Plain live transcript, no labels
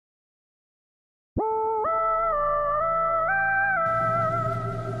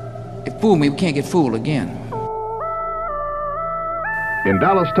They fooled me, we can't get fooled again. In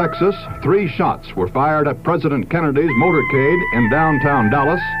Dallas, Texas, 3 shots were fired at President Kennedy's motorcade in downtown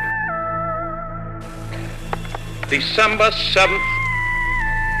Dallas. December 7th,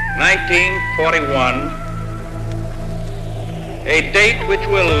 1941, a date which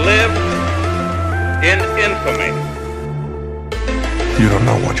will live in infamy. You don't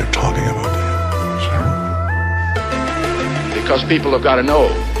know what you're talking about, do you, sir? Because people have got to know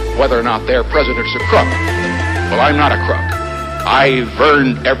whether or not their president's a crook. Well, I'm not a crook. I've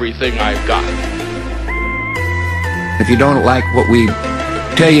earned everything I've got. If you don't like what we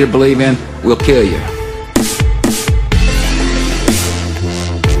tell you to believe in, we'll kill you.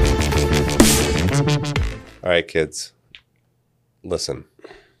 All right, kids. Listen.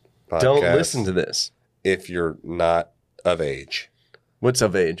 Podcast, Don't listen to this. if you're not of age. What's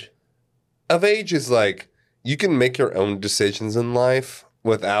of age? Of age is like you can make your own decisions in life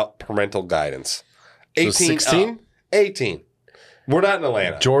without parental guidance. 18 16? 18. We're not in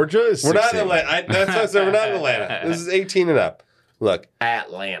Atlanta. Georgia is 16. We're not in Atlanta. That's what I said. We're not in Atlanta. This is 18 and up. Look,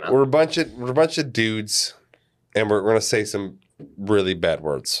 Atlanta. we're a bunch of dudes, and we're going to say some really bad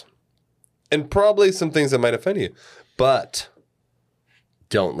words, and probably some things that might offend you. But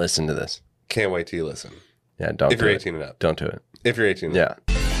Don't listen to this. can't wait till you listen. Yeah, don't. If you're do 18 and up. Don't do it. If you're 18 and Yeah. up.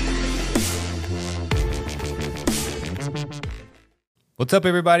 What's up,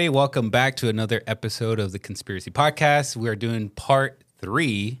 everybody? Welcome back to another episode of the Conspiracy Podcast. We are doing part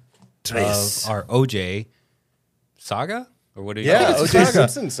 3 of our OJ saga, or what do you call it? O.J.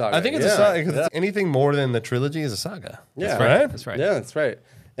 Simpson saga. I think it's a saga. 'Cause anything more than the trilogy is a saga. Yeah, That's right. That's right. Yeah, that's right.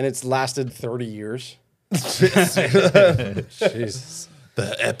 And it's lasted 30 years. Jesus.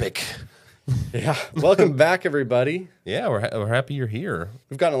 The epic. Yeah. Welcome back, everybody. Yeah, we're happy you're here.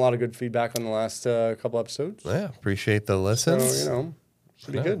 We've gotten a lot of good feedback on the last couple episodes. Yeah, appreciate the So, listens.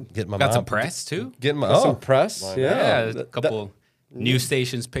 should be good. Getting my Got mom- some press too. Getting my Got some press. Yeah, Yeah. a couple news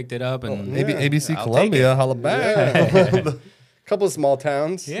stations picked it up, and maybe ABC I'll Columbia, holla back. A couple of small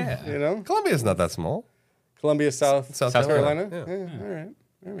towns. Yeah. Columbia's not that small. Columbia, South Carolina. Carolina.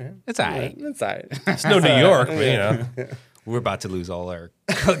 Yeah. All right. It's all right. That's all right. It's no New York, but you know. We're about to lose all our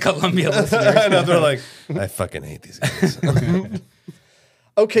Columbia listeners. I know, they're like, I fucking hate these guys.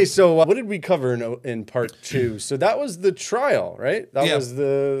 Okay, so what did we cover in part 2? So that was the trial, right? That Yeah. was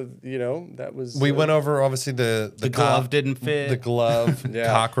that was... We went over, obviously, the glove didn't fit. The glove,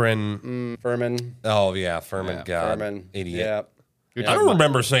 Yeah. Cochran. Furman. Oh, yeah, Furman. Yeah, God, Furman. idiot. Yeah. I don't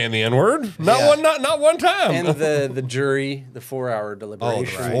remember saying the N-word. Not Yeah. one time. And the jury, the 4-hour Oh,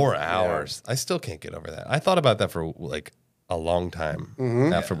 deliberation. 4 hours. I still can't get over that. I thought about that for like a long time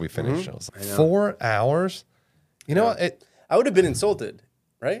after we finished. I was like, 4 hours? You know what? I would have been insulted,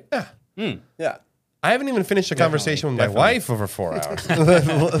 right? Yeah. Yeah. I haven't even finished a conversation with my wife over 4 hours.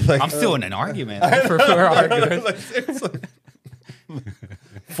 I'm still in an argument for 4 hours. Like, seriously.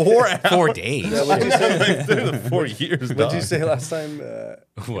 4 hours. 4 days. What'd you say, 4 years. what'd you say last time?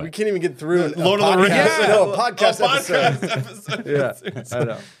 What? We can't even get through a Lord of the Rings. podcast. Yeah. No, a podcast episode. episode. Yeah, I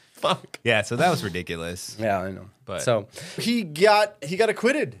know. Fuck. Yeah, so that was ridiculous. Yeah, I know. But- So he got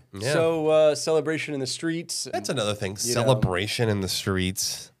acquitted. Yeah. So celebration in the streets. That's another thing. You know. Celebration in the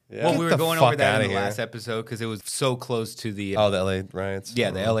streets. Yeah. Well, Get we were the going fuck over that outta in the here. last episode because it was so close to the Oh, the LA riots. the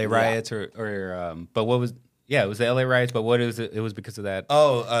LA riots but what was it was the LA riots, but what is it? It was because of that.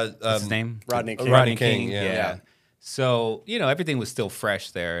 Oh, What's his name? Rodney King. Rodney King, yeah. So everything was still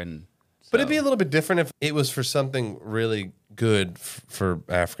fresh there, and But it'd be a little bit different if it was for something really good for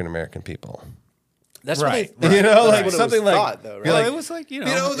African American people. That's Right. What You know, that's like what it something was like, thought, though, right? you're well, like, it was like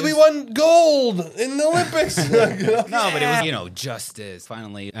we won gold in the Olympics. no, but it was justice.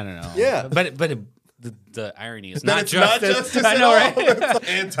 Finally, I don't know. Yeah. but the irony is That not it's not justice. justice I at know, all. right? It's like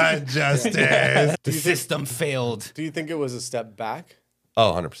anti-justice. The system failed. Do you think it was a step back?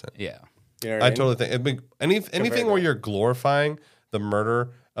 Oh, 100%. Yeah. You know what I mean? totally think anything where you're glorifying the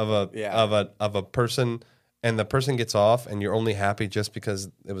murder of a person and the person gets off and you're only happy just because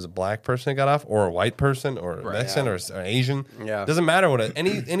it was a black person that got off or a white person or a Mexican or an Asian. Yeah. Doesn't matter what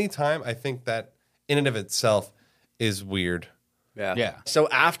any time. I think that in and of itself is weird. Yeah. So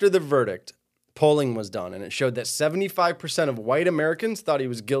after the verdict, polling was done, and it showed that 75% of white Americans thought he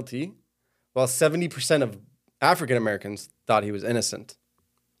was guilty, while 70% of African Americans thought he was innocent.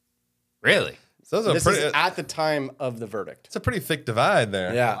 Really? So This is at the time of the verdict. it's a pretty thick divide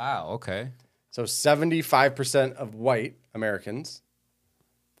there. Yeah. Wow. Okay. So 75% of white Americans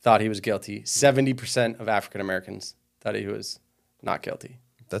thought he was guilty. 70% of African Americans thought he was not guilty.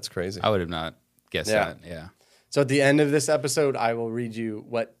 That's crazy. I would have not guessed Yeah. that. Yeah. So at the end of this episode, I will read you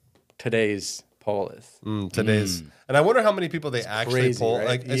what today's poll is. Today's, and I wonder how many people they actually crazy, poll, right?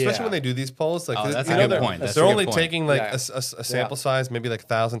 like especially when they do these polls. Like, that's you a know, good point. That's they're a good only point. taking like Yeah. a sample size, maybe like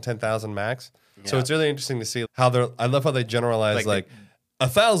 1,000, 10,000 max. So Yeah. it's really interesting to see how they're. I love how they generalize Like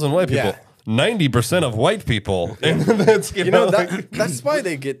 1,000 white people. Yeah. 90% of white people. And that's, You know, that's why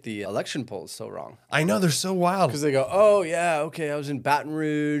they get the election polls so wrong. I know, they're so wild. Because they go, oh, yeah, okay, I was in Baton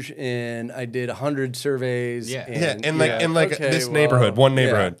Rouge and I did 100 surveys. Yeah. And like okay, this well, neighborhood, one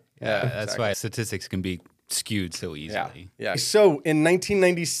neighborhood. Yeah, That's exactly. why statistics can be skewed so Yeah. easily. Yeah. So in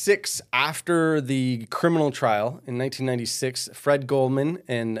 1996, after the criminal trial, in 1996, Fred Goldman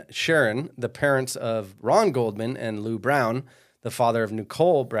and Sharon, the parents of Ron Goldman and Lou Brown, the father of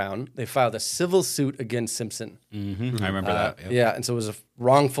Nicole Brown, they filed a civil suit against Simpson. I remember that. Yep. Yeah, and so it was a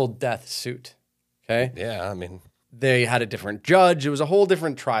wrongful death suit. Okay. Yeah, I mean, They had a different judge. It was a whole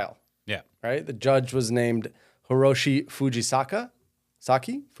different trial, Yeah. right? The judge was named Hiroshi Fujisaki.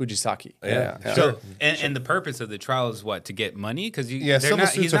 Fujisaki. Yeah. So, and the purpose of the trial is what? To get money? Because civil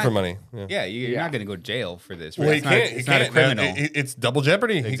suits are for money. Yeah, you're not going to go to jail for this. Right? Well, It's not- it's not a criminal. It's double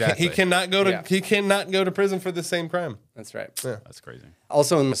jeopardy. Exactly. He cannot go to Yeah. he cannot go to prison for the same crime. That's right. That's crazy.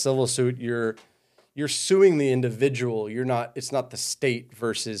 Also, in the civil suit, you're suing the individual. It's not the state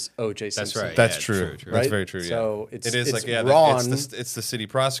versus O.J. That's Simpson. right. That's Yeah, true. true. That's Right? very true. Yeah. So it's Ron. Ron. It's the city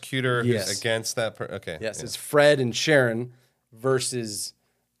prosecutor Yes. who's against that. Okay. Yes, Yeah. it's Fred and Sharon versus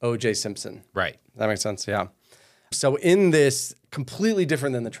O.J. Simpson. Right. That makes sense. Yeah. So in this, completely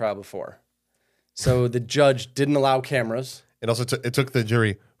different than the trial before. So the judge didn't allow cameras. It also took the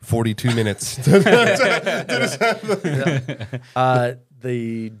jury 42 minutes.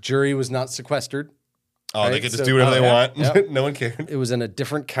 The jury was not sequestered. Oh, they Right, could just so- do whatever they yeah, want. yeah. No one cared. It was in a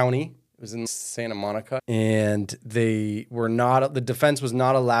different county. It was in Santa Monica, and they were not. The defense was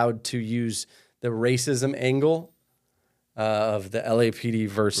not allowed to use the racism angle of the LAPD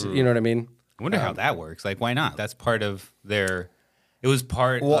versus. You know what I mean? I wonder how that works. Like, why not? That's part of their. It was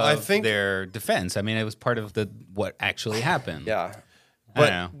part Well, I of think- their defense. I mean, it was part of what actually happened. Yeah. I don't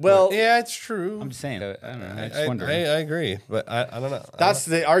know. Well, Yeah, it's true. I'm just saying. I don't know. I just I wonder. agree, but I don't know. that's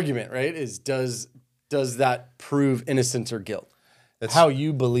the argument, right? Is does that prove innocence or guilt? That's- How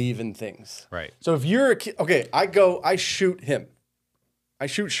you believe in things. Right. So if you're a kid, okay, I shoot him. I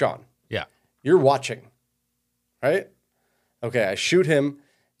shoot Sean. Yeah. You're watching, right? Okay, I shoot him.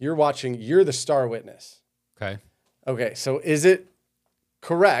 You're watching. You're the star witness. Okay. Okay, so is it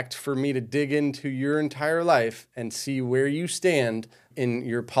correct for me to dig into your entire life and see where you stand in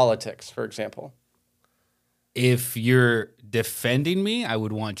your politics, for example? If you're defending me, I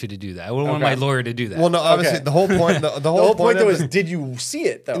would want you to do that. I would want my lawyer to do that. Well, no, obviously Okay. the whole point. The The whole point though of is, did you see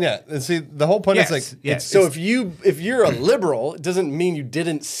it though? yeah. And see, the whole point Yes, is like yes. So if you're a liberal, it doesn't mean you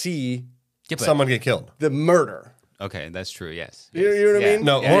didn't see Yeah, but- someone get killed. the murder. Okay, that's true. Yes. You know what I mean?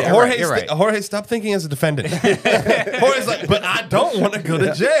 No, Yeah, you're Jorge, right, you're right. Jorge, stop thinking as a defendant. Jorge's like, but I don't want to go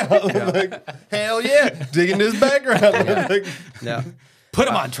to jail. Like, hell yeah, dig into his background. Like, Yeah. Put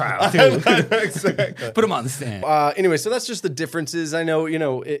him on trial, too. exactly. Put him on the stand. Anyway, so that's just the differences. I know,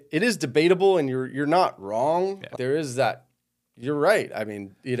 it is debatable, and you're not wrong. There is that. You're right. I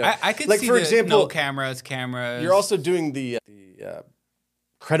mean, I could like see for example, no cameras. you're also doing the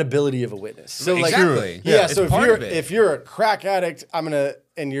credibility of a witness. So like, Exactly. yeah. It's So part of it. if you're a crack addict,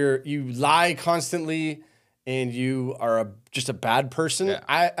 you lie constantly, and you are just a bad person.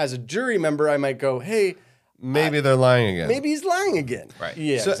 Yeah. As a jury member, I might go, hey, Maybe they're lying again. maybe he's lying again. Right.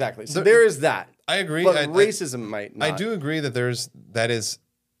 Yeah. So exactly. So the- there is that. I agree. But I- racism might not. I do agree that that is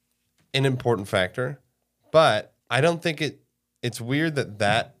an important factor, but I don't think it's weird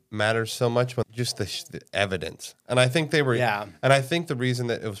that matters so much when just the evidence. And I think they were, Yeah. And I think the reason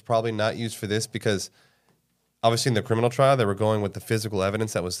that it was probably not used for this because obviously in the criminal trial they were going with the physical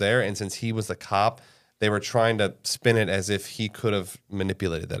evidence that was there, and since he was the cop, they were trying to spin it as if he could have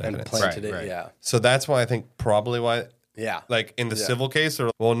manipulated that And evidence. planted Right, it. right. Yeah. So that's why I think probably why. Yeah. Like in the civil case,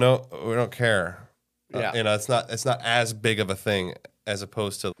 or well, no, we don't care. Yeah. It's not as big of a thing as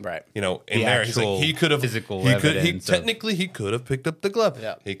opposed to Right. in The there, he's actual like he could have physical he could evidence of- technically he could have picked up the glove.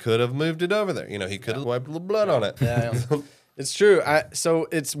 Yeah. He could have moved it over there. He could have wiped a little blood on it. Yeah, it's true. So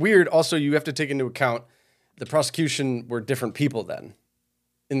it's weird. Also, you have to take into account the prosecution were different people then.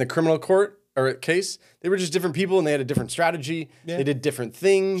 In the criminal court or case, they were just different people and they had a different strategy. Yeah. They did different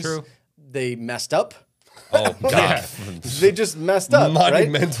things. True. They messed up. Oh God. They just messed up.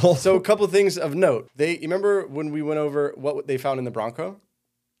 Monumental. Right? So a couple of things of note. You remember when we went over what they found in the Bronco?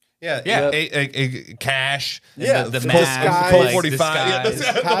 A cash. Yeah, the the mask, disguise, Colt like, 45.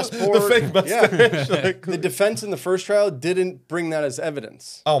 disguise. passport. The fake mustache. Like, The defense in the first trial didn't bring that as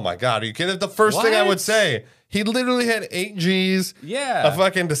evidence. oh my God, are you kidding? The first thing I What? would say, he literally had 8 G's. Yeah. A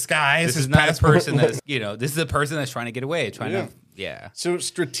fucking disguise. This his is not passport. a person that's, this is a person that's trying to get away, Yeah. So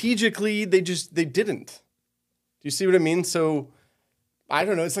strategically, they didn't. Do you see what I mean? So I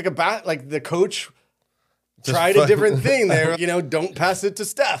don't know. It's like the coach tried a different thing there. Don't pass it to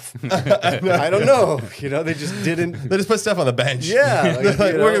Steph. I don't know. They just didn't. They just put stuff on the bench. Yeah,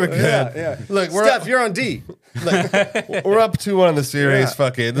 we're gonna get. Yeah. Look, Steph, you're on D. we're up 2-1 in the series. Yeah.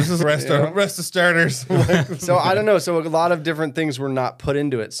 Fuck it. This is rest of starters. So I don't know. So a lot of different things were not put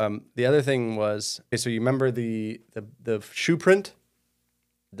into it. The other thing was, so you remember the shoe print?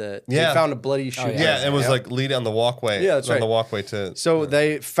 They found a bloody shoe. Yeah, it was like lead on the walkway. Yeah, that's on right. the walkway to. So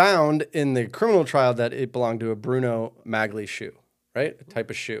they found in the criminal trial that it belonged to a Bruno Magli shoe, right? A type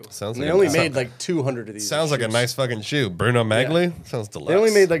of shoe. Sounds and like they only made like 200 of these. Sounds like a shoes. nice fucking shoe. Bruno Magli sounds deluxe. They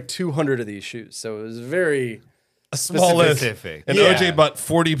only made like 200 of these shoes, so it was very a small list. Specific. And Yeah. OJ bought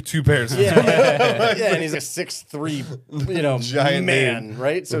 42 pairs. yeah, and he's a 6'3", Giant man,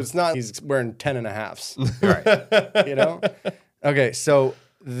 right? So it's not he's wearing 10 and a halves, Right. Okay, so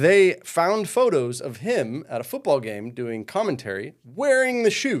they found photos of him at a football game doing commentary wearing the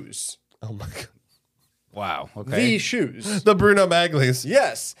shoes. Oh my God. Wow. Okay. The shoes. The Bruno Maglis.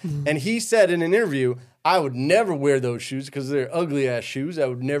 Yes. And he said in an interview, I would never wear those shoes because they're ugly ass shoes. I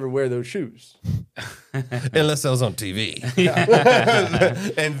would never wear those shoes. Unless I was on TV.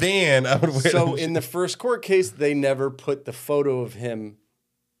 And then I would wear So those in the first court case, they never put the photo of him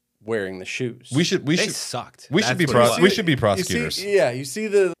wearing the shoes. We should They sucked. we should That's be what it was. we should be You prosecutors. see, you see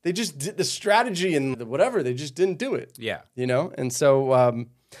they just did the strategy and the whatever. They just didn't do it. Yeah. And so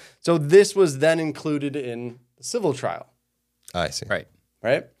so this was then included in the civil trial, I see. Right.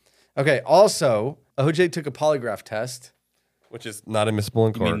 right? Okay. Also, OJ took a polygraph test. Which is not admissible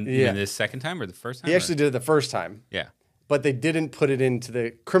in You court. mean, Yeah. the second time or the first time? He actually did it the first time, Yeah. but they didn't put it into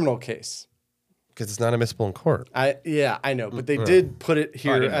the criminal case. Because it's not admissible in court. I know, but they did put it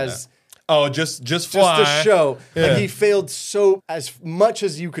here didn't know as Oh, just just fly. to show. Yeah. Like he failed so as much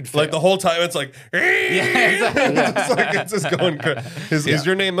as you could fail. Like the whole time, it's like, it's just going crazy. Is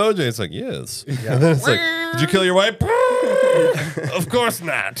your name OJ? It's like, yes. And then it's like, did you kill your wife? Of course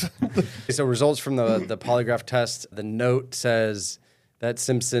not. So results from the polygraph test, the note says that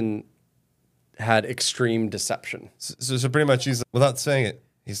Simpson had extreme deception. So pretty much, he's without saying it,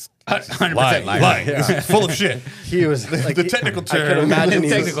 he's 100% lying. liar. He's full of shit. He was like The technical I could term. imagine The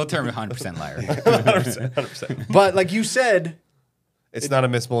he was, technical term, 100% liar. 100%. but like you said, It's not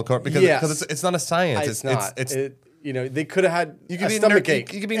admissible in court because Yes. it's not a science. it's not. It's They could have had you could a be stomach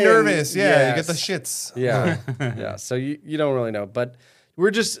ache. you could be and- nervous. Yeah, you yes. get the shits. Yeah, yeah. So you don't really know, but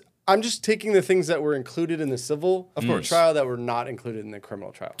I'm just taking the things that were included in the civil trial that were not included in the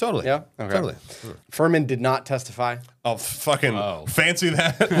criminal trial. Totally. Yeah. Okay. Totally. Furman did not testify. Oh, fucking fancy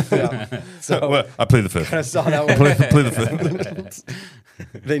that. Yeah. So Well, I plead the fifth. I saw that one. Plead the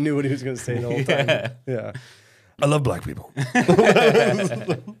fifth. They knew what he was going to say the whole time. Yeah. I love black people.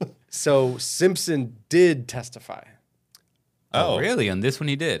 So Simpson did testify. Oh, really? On this one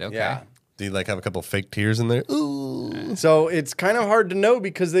he did? Okay. Yeah. Do you like have a couple fake tears in there? Ooh. So it's kind of hard to know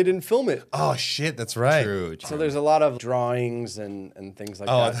because they didn't film it. Oh shit, that's right. True. So there's a lot of drawings and things like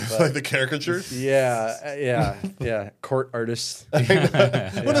Oh, that. it's but- like the caricatures. yeah. Court artists.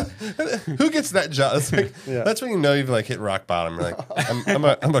 Who gets that job? It's like, that's when you know you've like hit rock bottom. You're like,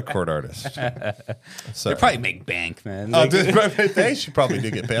 I'm a court artist. So They probably make bank, man. Oh, Like, dude, they should probably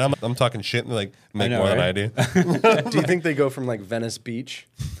do get paid. I'm talking shit and they like make know, more right? than I do. Do you think they go from like Venice Beach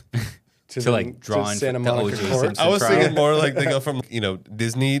to like drawing Santa the Monica O.J. Court? Simpson I was trial. thinking more like they go from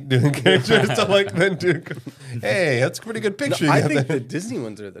Disney doing characters to like then do. Hey, that's a pretty good picture. you I got think there. the Disney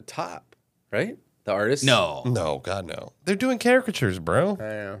ones are the top, right? The artists. No. No, God no. They're doing caricatures, bro.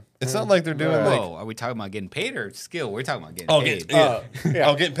 Yeah. It's not like they're doing Whoa, like are we talking about getting paid or skill? We're talking about getting oh, paid.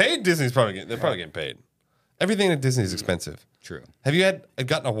 getting paid. Disney's probably they're probably getting paid. Everything at Disney is expensive. True. Have you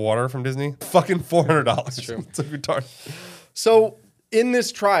gotten a water from Disney? Fucking $400. True. It's a retard. So in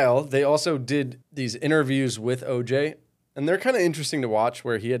this trial, they also did these interviews with OJ, and they're kind of interesting to watch.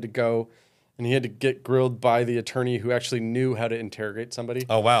 Where he had to go and he had to get grilled by the attorney who actually knew how to interrogate somebody.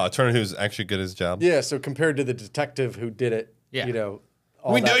 Oh wow, attorney who's actually good at his job. Yeah. So compared to the detective who did it, Yeah.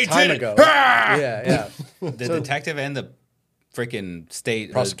 all We know that you time did it. ago. Ah! Yeah. The detective and the freaking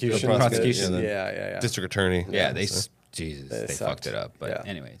state Prosecution. the prosecution. Yeah. District attorney. Yeah, they So- Jesus, They they sucked. fucked it up. But Yeah.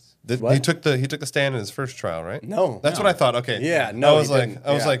 anyways, He took the stand in his first trial, right? No. That's what I thought. Okay. Yeah, no, I was he like, didn't.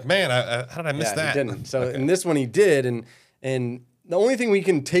 I was Yeah. like, man, how did I miss Yeah, that? he didn't. So in this one he did, and The only thing we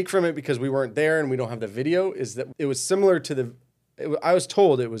can take from it, because we weren't there and we don't have the video, is that it was similar to I was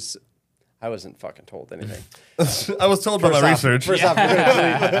told it was. I wasn't fucking told anything. I was told by my research. First off,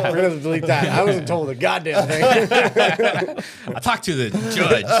 we're gonna delete that. I wasn't told a goddamn thing. I talked to the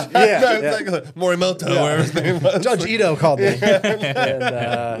judge. Yeah, It's like Morimoto, whatever his name was. Judge Ito called me.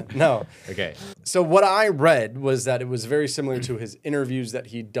 And, no. Okay. So what I read was that it was very similar to his interviews that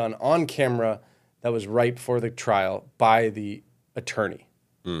he'd done on camera that was right before the trial by the attorney.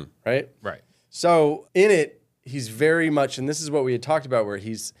 Right? Right. So in it, he's very much, and this is what we had talked about, where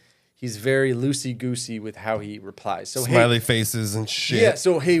he's very loosey-goosey with how he replies. So Smiley faces and shit. Yeah,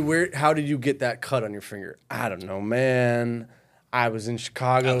 so hey, how did you get that cut on your finger? I don't know, man. I was in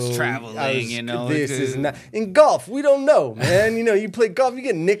Chicago. I was traveling, you know. This is not in golf. We don't know, man. You know, you play golf, you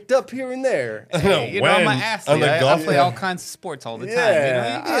get nicked up here and there. Hey, you know, I'm an athlete. I play all kinds of sports all the time. You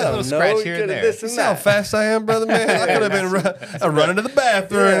know, you get a little scratch here and there. This You and see how that. fast I am, brother, man? I could have been running to the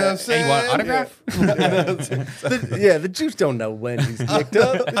bathroom. You know what I'm Hey, saying? you want an autograph? The Jews don't know when he's nicked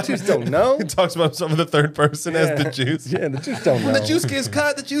up. The Jews don't know. He talks about himself in the third person as the juice. Yeah, the Jews don't know. When the juice gets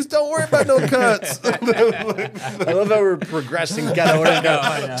cut, the juice don't worry about no cuts. I love how we're progressing ghetto.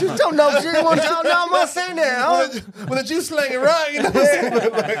 Jews don't know. Jews don't know what I'm saying now. When the juice slanging right, you know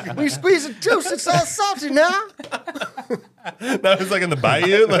what I'm saying? We squeeze the juice, it's all salty now. Now it's like in the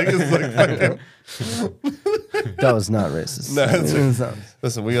bayou. Like, it's like fucking. That was not racist. No,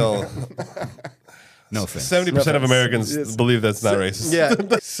 listen, we all. No offense. 70% of Americans believe that's not racist.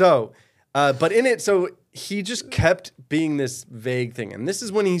 Yeah. So, but in it, so he just kept being this vague thing. And this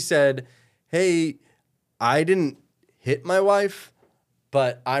is when he said, hey, I didn't hit my wife,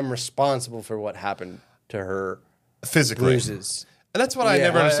 but I'm responsible for what happened to her Physically. bruises. And that's what I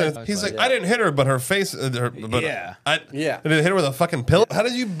never understood. He's like, I didn't hit her, but her face. I didn't hit her with a fucking pill. How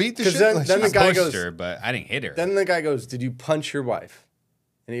did you beat the shit? Then the guy goes, her, but I didn't hit her. Then the guy goes, did you punch your wife?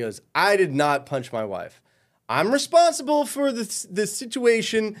 And he goes, I did not punch my wife. I'm responsible for the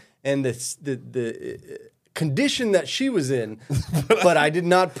situation and the condition that she was in, but I did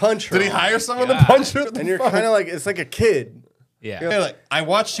not punch her. Did he hire someone to punch her? And you're kind of like, it's like a kid. Yeah. You're like, I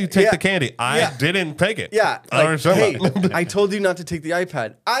watched you take the candy. I didn't take it. Yeah. I Like, hey, I told you not to take the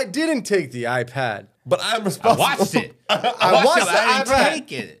iPad. I didn't take the iPad. But I'm I responsible. watched it. I watched the I didn't iPad.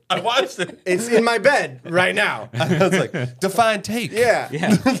 take it. I watched it. It's in my bed right now. It's like, define take. Yeah.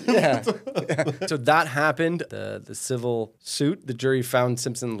 Yeah. Yeah. So that happened. The civil suit, the jury found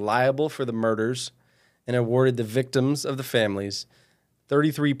Simpson liable for the murders and awarded the victims of the families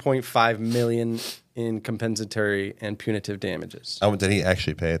 $33.5 million in compensatory and punitive damages. Oh, did he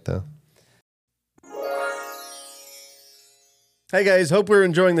actually pay it, though? Hey guys, hope we're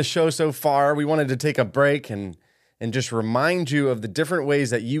enjoying the show so far. We wanted to take a break and just remind you of the different ways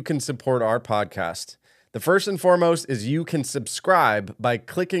that you can support our podcast. The first and foremost is you can subscribe by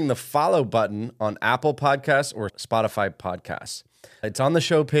clicking the follow button on Apple Podcasts or Spotify Podcasts. It's on the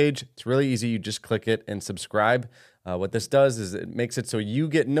show page. It's really easy. You just click it and subscribe. What this does is it makes it so you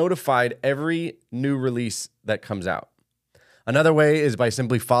get notified every new release that comes out. Another way is by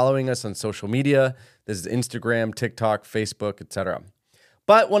simply following us on social media. This is Instagram, TikTok, Facebook, etc.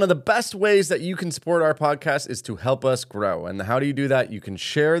 But one of the best ways that you can support our podcast is to help us grow. And how do you do that? You can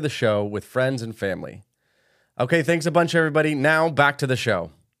share the show with friends and family. Okay, thanks a bunch, everybody. Now back to the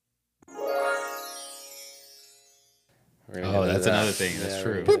show. Oh, that's another thing. That's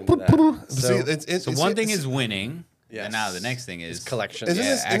true. So One thing is winning, Yes. and now the next thing is collection. Isn't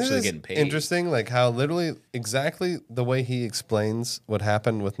this actually getting paid. interesting? Like how literally exactly the way he explains what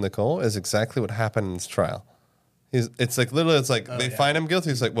happened with Nicole is exactly what happened in his trial. It's like they find him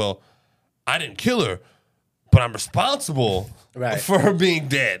guilty. He's like, well, I didn't kill her, but I'm responsible for her being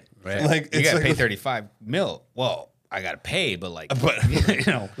dead. Right. Like you it's got to like, pay $35 million. Well, I got to pay, but but you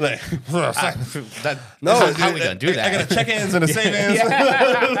know, like, how are we gonna do that? I got to check hands and a save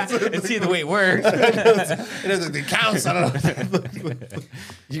hands. And see the way it works. It counts. I don't know.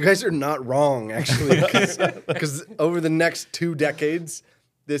 You guys are not wrong, actually, because over the next 2 decades,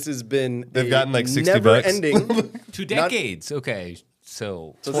 this has been They've gotten like $60. never-ending. 2 decades. Okay,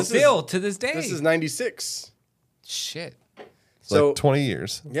 so this still is- to this day. This is 96. shit. So like 20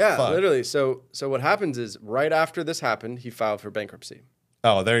 years. yeah, Fuck. literally. So what happens is right after this happened, he filed for bankruptcy.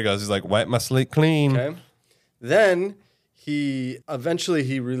 Oh, there he goes. He's like, wipe my slate clean. Okay. Then he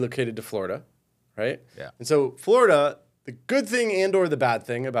eventually relocated to Florida, right? Yeah. And so Florida, the good thing and or the bad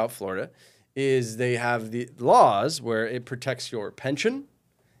thing about Florida is they have the laws where it protects your pension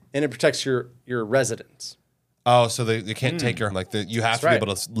and it protects your residence. Oh, so they can't take her. Like you have to right. be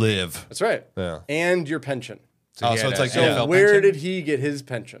able to live. That's right. Yeah. And your pension. Oh, so it's like NFL yeah. Where pension? did he get his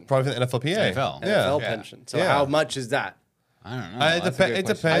pension? Probably from the NFLPA. NFL. Yeah. NFL Yeah. pension. So Yeah. how much is that? I don't know. It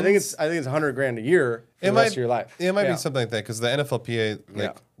depends. I think it's $100,000 a year for the rest of your life. It might be something like that because the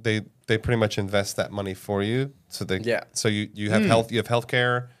NFLPA, they pretty much invest that money for you. So so you have health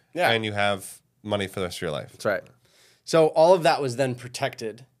care, and you have money for the rest of your life. That's right. So all of that was then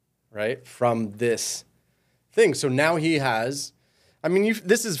protected, right, from this thing. So now he has. I mean,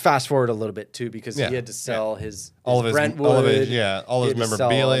 this is fast forward a little bit too because he had to sell his Brentwood, all his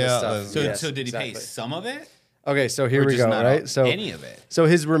memorabilia. So did he pay some of it? Okay, so here we go, right? So any of it. So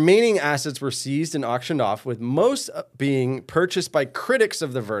his remaining assets were seized and auctioned off, with most being purchased by critics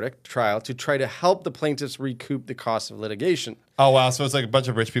of the verdict trial to try to help the plaintiffs recoup the cost of litigation. Oh wow! So it's like a bunch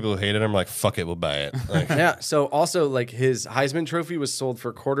of rich people who hated him. Like, fuck it, we'll buy it. Like, yeah. So also, like his Heisman Trophy was sold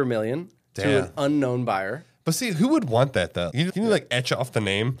for $250,000 to an unknown buyer. But see, who would want that though? You like etch off the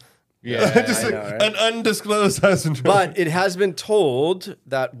name. Yeah, just like right? An undisclosed Heisman Trophy. But it has been told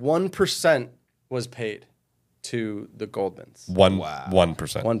that 1% was paid to the Goldmans.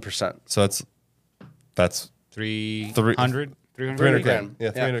 1%. 1%. So that's 300 grand.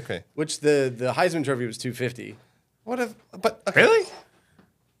 Yeah, $300K. Which the Heisman Trophy was $250,000. What if? But okay. Really?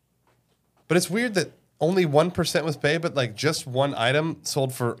 But it's weird that only 1% was paid, but like just one item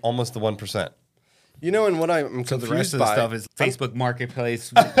sold for almost the 1%. You know, and what I'm confused by... the rest of the stuff is Facebook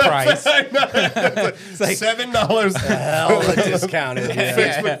Marketplace price. It's like $7. Hell of a discount.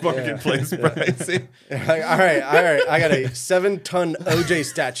 Facebook Marketplace price. Like, all right. I got a 7-ton OJ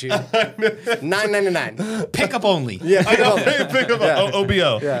statue. $9.99. Pickup only. Yeah, pick up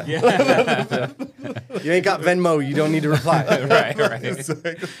OBO. Yeah. You ain't got Venmo. You don't need to reply. right.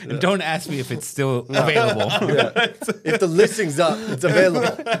 And don't ask me if it's still available. If the listing's up, it's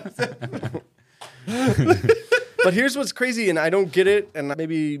available. But here's what's crazy, and I don't get it, and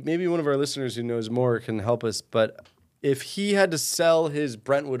maybe one of our listeners who knows more can help us. But if he had to sell his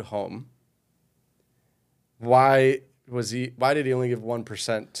Brentwood home, why did he only give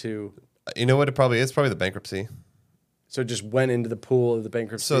 1% to? You know what it probably is? Probably the bankruptcy. So it just went into the pool of the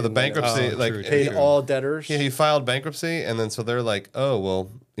bankruptcy. So the bankruptcy, paid all debtors. Yeah, he filed bankruptcy, and then so they're like, oh well,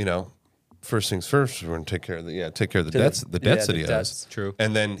 first things first, we're going to take care of the debts that he owes. True.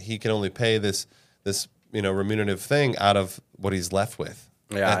 And then he can only pay this remunerative thing out of what he's left with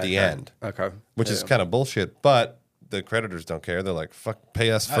at the end. Okay. Which is kind of bullshit, but the creditors don't care. They're like, fuck,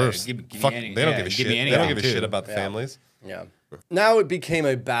 pay us first. They don't give a shit. They don't give a shit about the families. Yeah. Now it became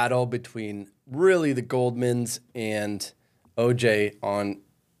a battle between really the Goldmans and OJ on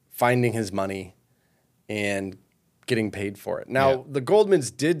finding his money and getting paid for it. Now, the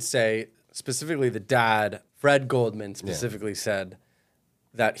Goldmans did say, specifically the dad, Fred Goldman, specifically said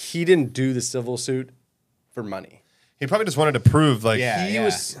that he didn't do the civil suit for money. He probably just wanted to prove,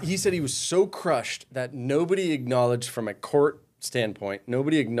 He said he was so crushed that nobody acknowledged from a court standpoint,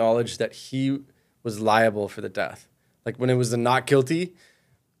 nobody acknowledged that he was liable for the death. Like when it was the not guilty.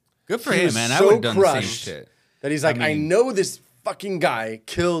 Good for him, man. I would have done the same shit. That he's like, I know this fucking guy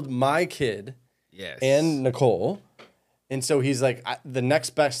killed my kid and Nicole. And so he's like, the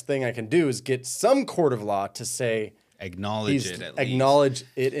next best thing I can do is get some court of law to say, acknowledge it at least. Acknowledge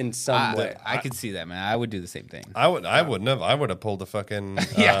it in some way. I could see that, man. I would do the same thing. I wouldn't have. I would have pulled a fucking...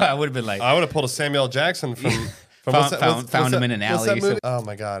 I would have been like... I would have pulled a Samuel Jackson from... found him in an alley. Oh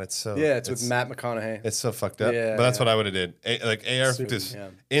my God, it's so... Yeah, it's with Matt McConaughey. It's so fucked up. Yeah, but that's what I would have did. AR just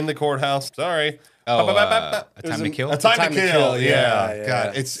in the courthouse. Sorry. A Time to Kill? A Time to Kill. Yeah.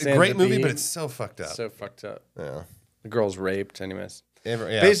 God, Yeah. it's a great movie, but it's so fucked up. So fucked up. Yeah. The girl's raped, anyways. Yeah.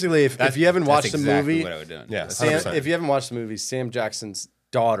 Basically, if you haven't watched the movie, what I would do. Yeah, if you haven't watched the movie, Sam Jackson's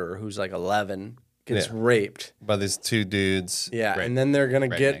daughter, who's like 11, gets raped by these two dudes. Yeah, and then they're gonna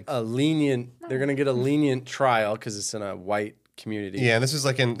get a lenient. They're gonna get a lenient trial because it's in a white community. Yeah, and this is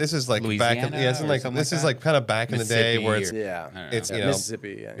like Louisiana, back in this is like kind of back in the day where it's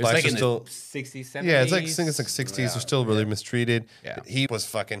Mississippi. Yeah, it's like in the 60s, 70s. Yeah, it's like I think it's like 60s. They're still really mistreated. Yeah, he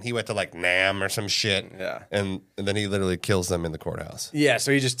went to like Nam or some shit. Yeah, and then he literally kills them in the courthouse. Yeah,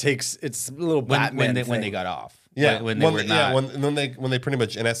 so he just takes it's a little Batman when they got off. Yeah, when they pretty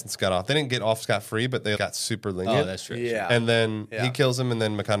much in essence got off. They didn't get off scot-free, but they got super lenient. Oh, that's true. Yeah, and then he kills him, and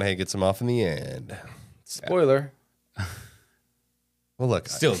then McConaughey gets him off in the end. Spoiler. Well, look,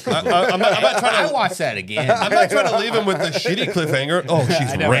 still, I'm not trying to watch that again. I'm not trying to leave him with the shitty cliffhanger. Oh,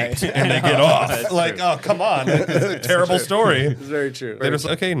 she's raped, and they get off. Like, oh, come on, it's a terrible story. It's very true. They're just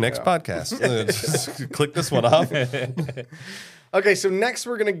okay. Next podcast, just click this one off. Okay, so next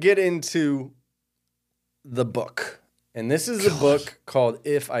we're gonna get into the book, and this is a book called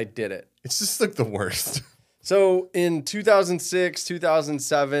 "If I Did It." It's just like the worst. So in 2006,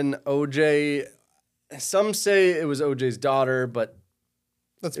 2007, OJ. Some say it was OJ's daughter, but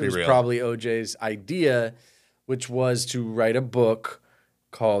let's it be was real. Probably OJ's idea. which was to write a book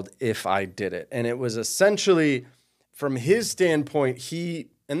called If I Did It. And it was essentially, from his standpoint,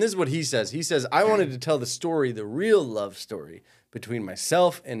 and this is what he says. He says, I wanted to tell the story, the real love story between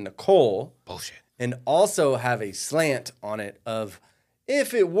myself and Nicole. Bullshit. And also have a slant on it of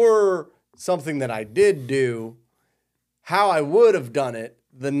if it were something that I did do, how I would have done it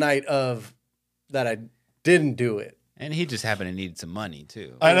the night of that I didn't do it. And he just happened to need some money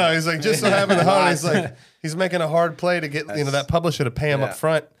too. I know. He's like, just so happened the holidays, like he's making a hard play to get that publisher to pay him up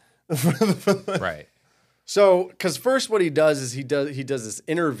front. Right. So, because first what he does is he does this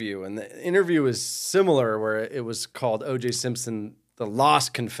interview, and the interview is similar, where it was called O.J. Simpson, The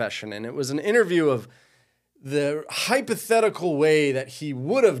Lost Confession, and it was an interview of the hypothetical way that he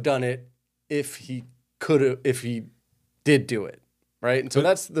would have done it if he did do it, right? And so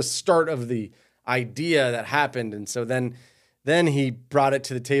that's the start of the idea that happened, and so then he brought it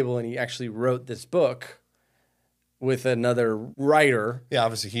to the table, and he actually wrote this book with another writer. Yeah,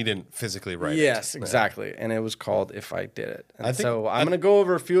 obviously he didn't physically write it. Yes, exactly. And it was called If I Did It. And so I'm going to go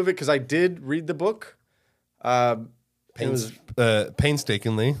over a few of it because I did read the book.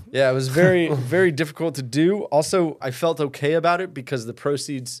 Painstakingly. Yeah, it was very, very difficult to do. Also, I felt okay about it because the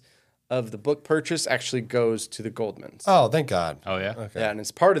proceeds of the book purchase actually goes to the Goldmans. Oh, thank God. Oh, yeah? Okay. Yeah, and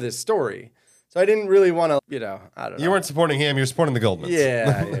it's part of this story. So I didn't really want to, I don't know. You weren't supporting him, you were supporting the Goldmans.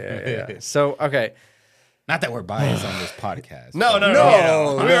 Yeah. So, okay. Not that we're biased on this podcast. No.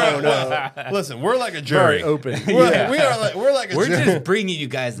 Listen, we're like a jury. Very open. We're like a We're jury. just bringing you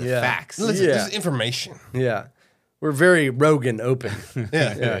guys the facts. Listen, this is information. Yeah. We're very Rogan open.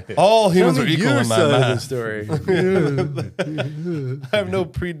 Yeah. All humans are equal in my side mind. of the story. I have no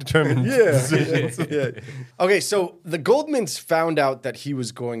predetermined decisions. Okay, so the Goldmans found out that he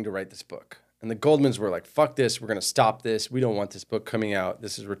was going to write this book. And the Goldmans were like, fuck this. We're going to stop this. We don't want this book coming out.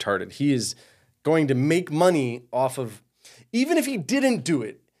 This is retarded. He is going to make money off of, even if he didn't do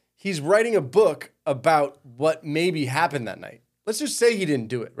it, he's writing a book about what maybe happened that night. Let's just say he didn't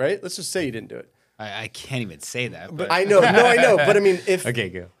do it, right? Let's just say he didn't do it. I can't even say that. But I know. No, I know. But I mean, if, okay,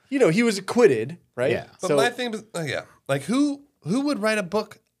 go. He was acquitted, right? Yeah. But my thing was, like who would write a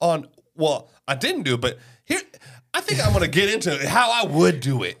book on, well, I didn't do it, but here, I think I'm going to get into how I would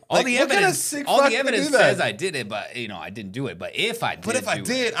do it. All Like, the what kind of evidence, sick all fuck the would evidence do that? says I did it, but I didn't do it. But if I did, But if I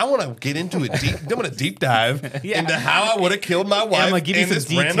did, I want to get into it deep. I'm going to deep dive into how I would have killed my wife. I'm gonna give you and some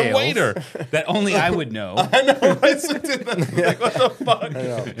this random details waiter. that only I would know. I know, right? So, like, what the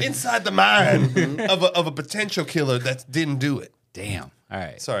fuck? Inside the mind of a potential killer that didn't do it. Damn. All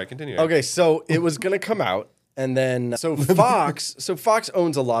right. Sorry, continue. Okay, so it was going to come out, and then Fox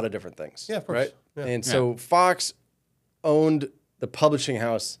owns a lot of different things. Yeah, of course. Right? Yeah. And so Fox owned the publishing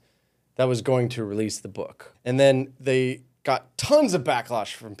house that was going to release the book. And then they got tons of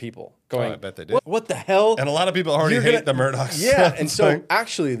backlash from people going, I bet they did. What the hell? And a lot of people already You're hate gonna- the Murdochs. Yeah, and so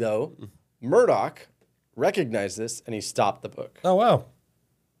actually, though, Murdoch recognized this, and he stopped the book. Oh, wow.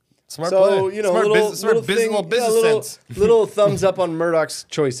 Smart So, play. smart Smart little, business, smart little business, thing, little business little, sense. little thumbs up on Murdoch's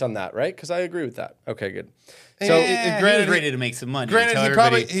choice on that, right? Because I agree with that. Okay, good. So, Yeah, he was ready to make some money. Granted, Tell he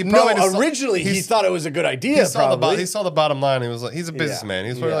everybody- probably no, just originally he thought it was a good idea. he saw probably. he saw the bottom line. He was like, he's a businessman.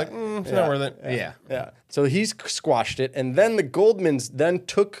 He's probably like, it's not worth it. Yeah. Yeah. So he's squashed it, and then the Goldmans then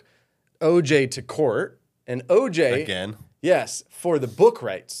took OJ to court, and OJ Again. yes, for the book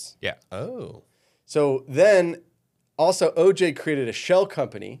rights. Yeah. Oh. So then, also OJ created a shell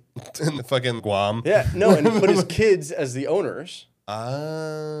company. In the fucking Guam. Yeah, no, and put his kids as the owners,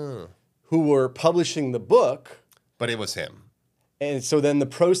 Ah. who were publishing the book. But it was him. And so then the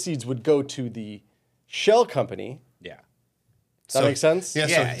proceeds would go to the shell company. Yeah. Does that make sense? Yeah.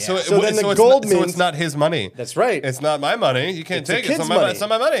 Yeah, So, yeah. so, So it, then the so, it's Goldmans- not, so it's not his money. That's right. It's not my money. You can't It's the take it. It's kids' not, my, money. it's not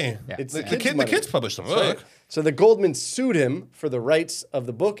my money. Yeah. It's The, the the, kids' kid, the money. kids published the That's right. book. So the Goldmans sued him for the rights of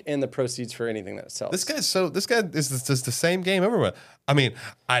the book and the proceeds for anything that it sells. This guy is just the same game everywhere. I mean,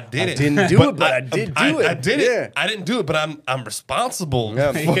 I did it. didn't do it, but I did do it. I did Yeah. it. I didn't do it, but I'm responsible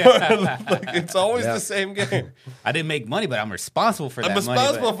Yeah. for it. Like, it's always the same game. I didn't make money, but I'm responsible for that money.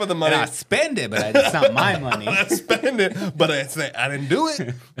 responsible for the money. And I spend it, but it's not my money. I spend it, but I didn't do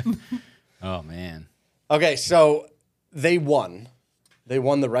it. Oh, man. Okay, so they won. They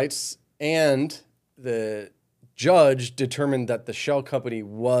won the rights, and the judge determined that the shell company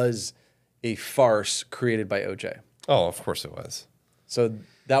was a farce created by OJ. Oh, of course it was. So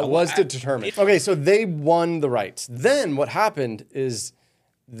that was determined. Okay, so they won the rights. Then what happened is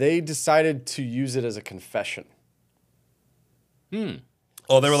they decided to use it as a confession.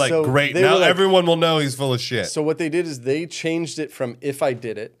 Oh, they were like, So great. they Now were like- everyone will know he's full of shit. So what they did is they changed it from "If I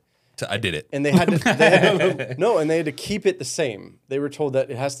Did It" to I did it. And they had to no, and they had to keep it the same. They were told that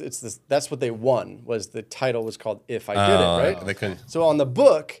it has to. It's this. That's what they won. Was the title was called "If I Did It," right? They couldn't. So on the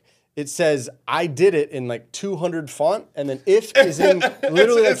book, it says "I did it" in like 200 font, and then "if" is in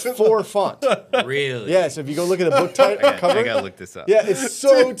literally like 4 font. Really? Yeah. So if you go look at the book cover, I gotta look this up. yeah, it's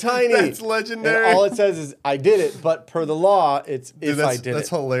so tiny. That's legendary. And all it says is "I did it," but per the law, it's "if I did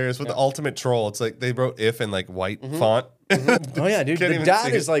That's it." hilarious. With the ultimate troll, it's like they wrote "if" in like white font. Oh yeah, dude. Can't The even dad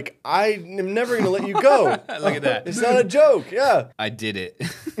see is it. like, "I am never gonna let you go." Look at that. It's not a joke. Yeah. I did it.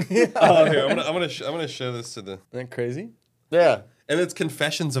 Here, I'm gonna show this to the. Isn't that crazy? Yeah. And it's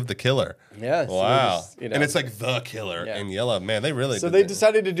Confessions of the Killer. Yeah. so Wow. just, you know. And it's like the killer Yeah. in yellow. Man, they really. So did they that.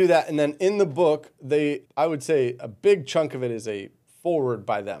 decided to do that, and then in the book, I would say a big chunk of it is a forward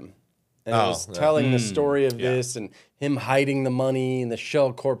by them, and it was telling the story of this and him hiding the money and the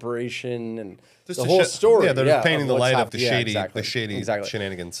shell corporation and Just the to whole show- story. Yeah, they're just painting the what's light of happened. the Yeah, shady, exactly. the shady Exactly.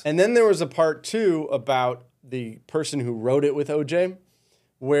 shenanigans. And then there was a part 2 about the person who wrote it with OJ,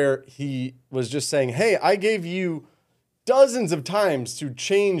 where he was just saying, "Hey, I gave you dozens of times to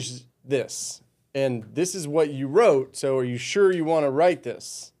change this, and this is what you wrote. So are you sure you want to write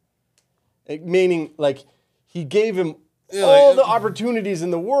this?" Meaning, like, he gave him all the opportunities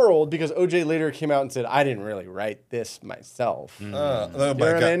in the world, because OJ later came out and said, "I didn't really write this myself." Oh my what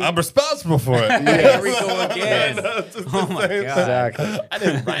I God. mean? I'm responsible for it. There we go again. Oh my god. Exactly. I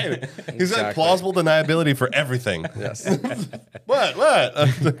didn't write it. He's got Exactly. plausible deniability for everything. Yes. What?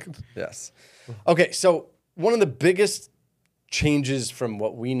 Yes. Okay, so one of the biggest changes from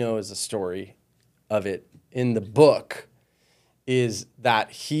what we know as a story of it in the book is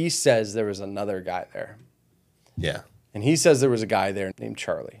that he says there was another guy there. Yeah. And he says there was a guy there named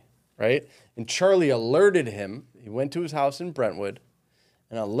Charlie, right? And Charlie alerted him. He went to his house in Brentwood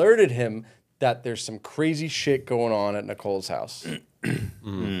and alerted him that there's some crazy shit going on at Nicole's house.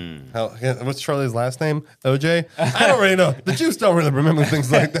 What's Charlie's last name? OJ? I don't really know. The Jews don't really remember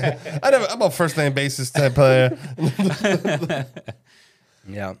things like that. I'm a first name basis type player.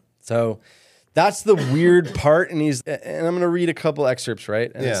 Yeah. So that's the weird part. And I'm going to read a couple excerpts,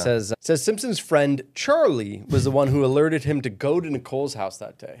 right? And it says Simpson's friend Charlie was the one who alerted him to go to Nicole's house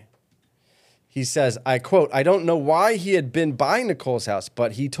that day. He says, I quote, "I don't know why he had been by Nicole's house,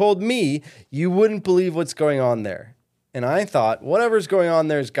 but he told me you wouldn't believe what's going on there. And I thought, whatever's going on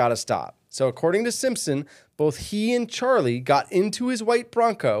there has got to stop. So according to Simpson, both he and Charlie got into his white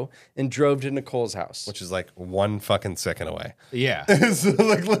Bronco and drove to Nicole's house." Which is like 1 fucking second away. Yeah. It's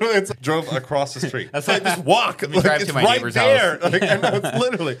like literally, it's drove across the street. That's like like- just walk. me Like, drive it's to my right neighbor's there. house. Like, I know, it's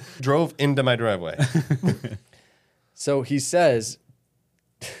literally drove into my driveway. So he says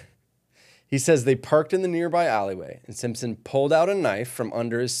they parked in the nearby alleyway, and Simpson pulled out a knife from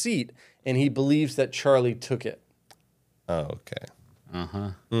under his seat, and he believes that Charlie took it. Oh, okay.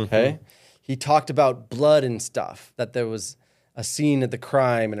 Okay? He talked about blood and stuff, that there was a scene at the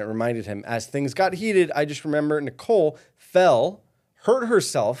crime, and it reminded him, as things got heated, I just remember Nicole fell, hurt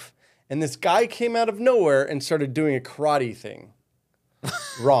herself, and this guy came out of nowhere and started doing a karate thing.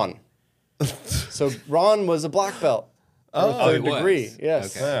 Ron. So Ron was a black belt. Third he was. degree.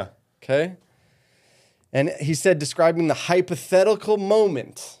 Yes. Okay. Yeah. Okay. And he said, describing the hypothetical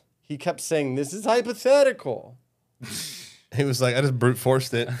moment, he kept saying, "This is hypothetical." He was like, I just brute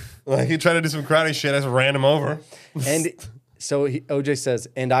forced it. Like he tried to do some karate shit. I just ran him over. And so OJ says,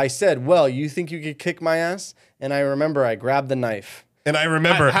 "And I said, well, you think you could kick my ass?" And I remember I grabbed the knife. And I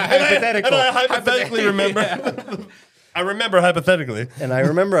remember. Hypothetical. And I hypothetically remember. I remember hypothetically. And I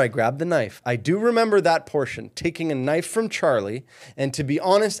remember I grabbed the knife. I do remember that portion, taking a knife from Charlie. And to be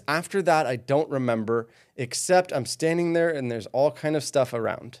honest, after that, I don't remember, except I'm standing there and there's all kind of stuff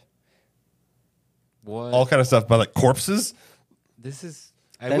around. What? All kind of stuff about like corpses. This is.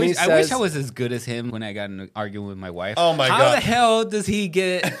 Then I he wish says- I was as good as him when I got in an argument with my wife. Oh my How God. the hell does he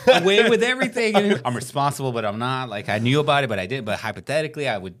get away with everything? I'm responsible, but I'm not. Like I knew about it, but I didn't. But hypothetically,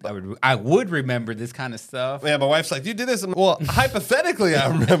 I would remember this kind of stuff. Yeah, my wife's like, "You did this." Well, hypothetically, I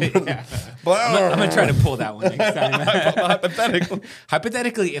remember. But I'm gonna try to pull that one next time. hypothetically.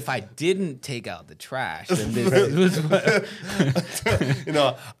 Hypothetically, if I didn't take out the trash, then this was what. You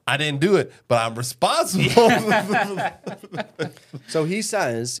know, I didn't do it, but I'm responsible. So he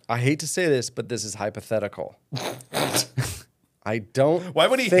says, I hate to say this, but this is hypothetical. I don't Why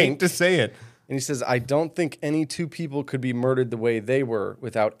would he think, hate to say it? And he says, I don't think any two people could be murdered the way they were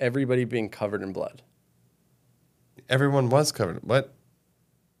without everybody being covered in blood. Everyone was covered. What?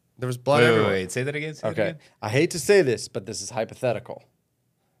 There was blood Wait, everywhere. wait. Say that again. Say it Okay. again. I hate to say this, but this is hypothetical.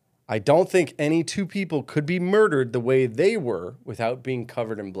 I don't think any two people could be murdered the way they were without being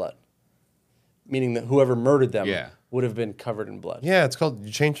covered in blood. Meaning that whoever murdered them Yeah. would have been covered in blood. Yeah, it's called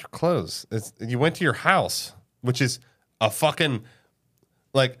you changed your clothes. You went to your house, which is a fucking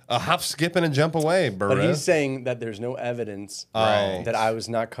like a hop, skip, and a jump away, bro. But he's saying that there's no evidence that I was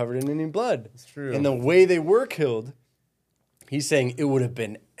not covered in any blood. That's true. And the way they were killed, he's saying it would have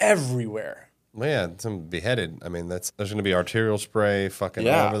been everywhere. Well, yeah, some beheaded. I mean, there's going to be arterial spray fucking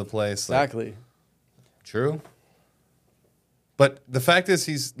all over the place. Exactly. True. But the fact is,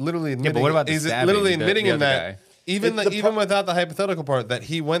 he's literally admitting. but what about the he's stabbing, literally the admitting in other that guy? even without the hypothetical part that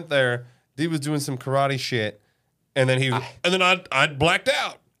he went there, he was doing some karate shit, and then I blacked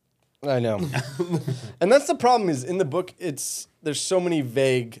out. I know. And that's the problem is in the book, there's so many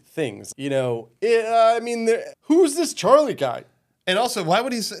vague things. You know, who's this Charlie guy? And also, why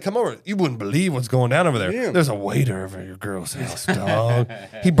would he come over? You wouldn't believe what's going down over there. Yeah. There's a waiter over at your girl's house, dog.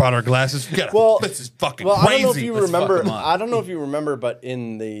 He brought her glasses. This is fucking well, crazy. I don't know if you remember. fuck 'em up. I don't know if you remember, but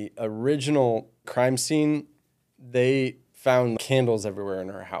in the original crime scene, they found candles everywhere in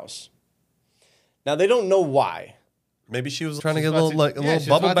her house. Now they don't know why. Maybe she was trying to get a about little, to- like a yeah, little she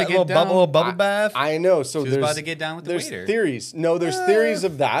was bubble about to bath, get down. bubble bath. I know. So She was there's about to get down with the waiter. theories. No, there's theories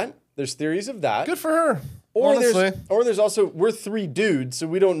of that. There's theories of that. Good for her. Or honestly. there's also we're three dudes, so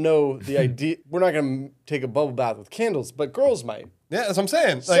we don't know the idea. We're not gonna take a bubble bath with candles, but girls might. Yeah, that's what I'm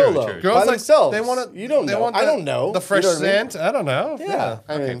saying. Like, Solo, girls by like themselves. they want to. You don't know. I don't know. The fresh You know what I mean? scent. I don't know. Yeah,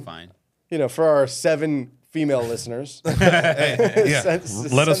 I Okay, mean, fine. you know, for our 7 female listeners, Yeah.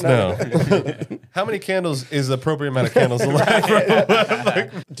 Let us know. How many candles is the appropriate amount of candles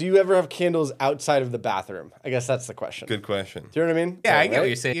alive? Do you ever have candles outside of the bathroom? I guess that's the question. Good question. Do you know what I mean? Yeah, I get right? what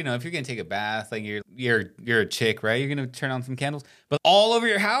you're saying. You know, if you're gonna take a bath, like you're a chick, right? You're gonna turn on some candles, but all over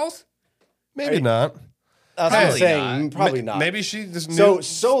your house. Maybe not. That's what I'm Probably saying. not. Probably not. Maybe she just knew. So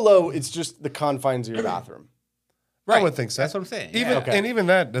solo, it's just the confines of your bathroom. I would think so. That's what I'm saying. Even Yeah. Okay. and even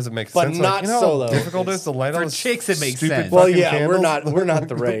that doesn't make But sense. not you know solo. How difficult it is to light For all the chicks, it makes stupid sense. Well, fucking yeah, candles. we're not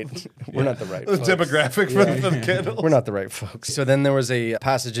the right. We're not the right. The folks. demographic for the candles. We're not the right folks. So then there was a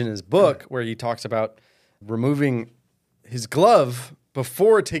passage in his book where he talks about removing his glove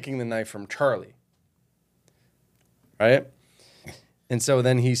before taking the knife from Charlie. Right? And so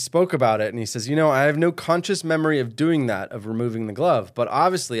then he spoke about it and he says, I have no conscious memory of doing that, of removing the glove, but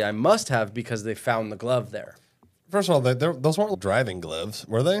obviously I must have because they found the glove there. First of all, those weren't driving gloves,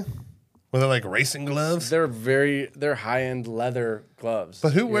 were they? Were they like racing gloves? They're high-end leather gloves.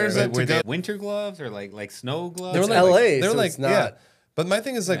 But who wears that Were to they go? winter gloves or like snow gloves? They were It's like, LA, They were so like, it's not- yeah. But my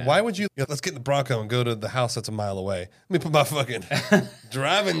thing is like, why would you? Let's get in the Bronco and go to the house that's a mile away. Let me put my fucking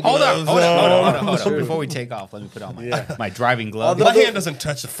driving gloves Hold on. Before we take off, let me put on my driving glove. My hand doesn't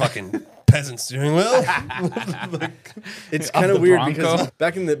touch the fucking peasant steering wheel. It's kind of the weird Bronco?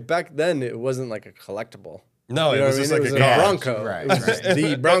 because back then it wasn't like a collectible. No, You it know was what I just mean? like It a was car. Bronco. Right, It was right.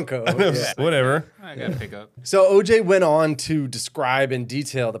 the Bronco. Yeah. Whatever. I gotta pick up. So OJ went on to describe in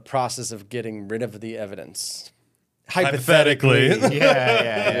detail the process of getting rid of the evidence. Hypothetically.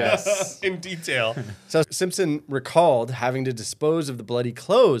 Yes. In detail. So Simpson recalled having to dispose of the bloody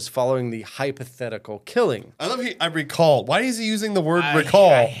clothes following the hypothetical killing. I love I recall. Why is he using the word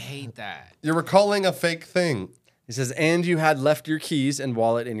recall? I hate that. You're recalling a fake thing. He says, and you had left your keys and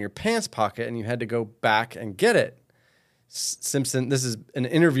wallet in your pants pocket and you had to go back and get it. Simpson, this is an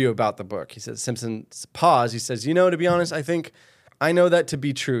interview about the book. He says, Simpson's pause. He says, to be honest, I know that to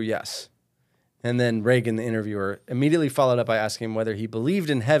be true, yes. And then Reagan, the interviewer, immediately followed up by asking him whether he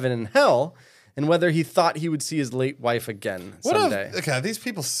believed in heaven and hell and whether he thought he would see his late wife again someday. Okay, these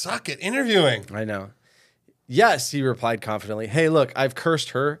people suck at interviewing. I know. Yes, he replied confidently. Hey, look, I've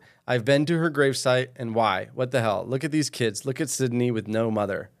cursed her. I've been to her gravesite. And why? What the hell? Look at these kids. Look at Sydney with no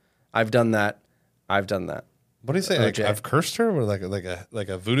mother. I've done that. I've done that. What do you say? Like, Okay. I've cursed her, or like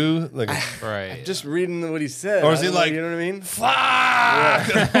a voodoo, like a, Right. Just reading what he said. or is I he don't know, like, you know what I mean? fuck?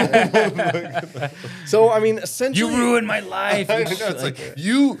 So, I mean, essentially. You ruined my life. It's like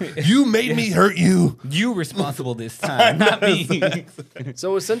you made me hurt you. You responsible this time, not me.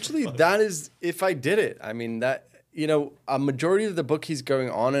 So essentially, that is if I did it. I mean, that, a majority of the book, he's going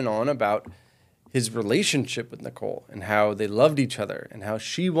on and on about his relationship with Nicole and how they loved each other and how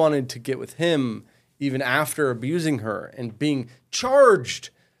she wanted to get with him even after abusing her and being charged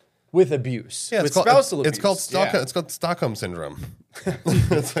with abuse, with spousal abuse. It's called Stockholm syndrome.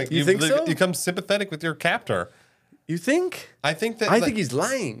 It's like You think so? You become sympathetic with your captor. You think? I think that. I think he's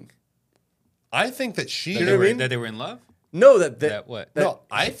lying. I think that she. You know what I mean? That they were in love? No, That what? No,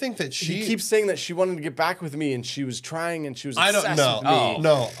 I think that he keeps saying that she wanted to get back with me and she was trying and she was I obsessed don't know. with me. Oh.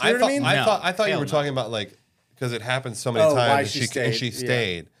 No, You know what I mean? I thought you Hell were no. talking about like because it happened so many Oh, why times. she and she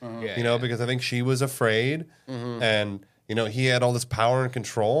stayed. stayed. Yeah. Because I think she was afraid, and he had all this power and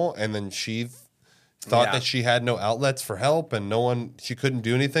control, and then she thought that she had no outlets for help and she couldn't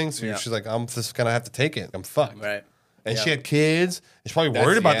do anything. So she's like, I'm just gonna have to take it. I'm fucked. Right. And she had kids. And she's probably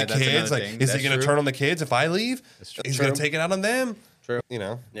worried about the kids. Like, is he gonna turn on the kids if I leave? He's gonna take it out on them. True. You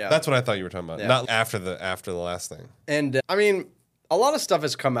know. Yeah. That's what I thought you were talking about. Not after the last thing. And I mean, a lot of stuff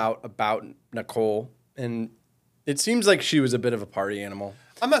has come out about Nicole, and it seems like she was a bit of a party animal.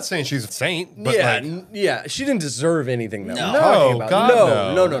 I'm not saying she's a saint, but she didn't deserve anything that we're No, talking about.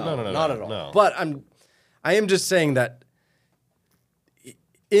 God, no, not at all. No. But I am just saying that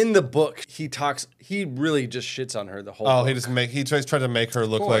in the book, he really just shits on her the whole book. He tries to make her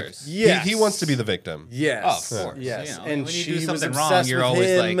look like he wants to be the victim. Yes. Of course. Yes. You know, and when she you do something was wrong, obsessed you're with always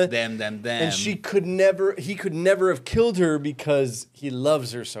him, like them. And he could never have killed her because he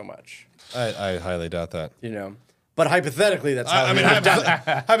loves her so much. I highly doubt that. You know. But hypothetically, that's how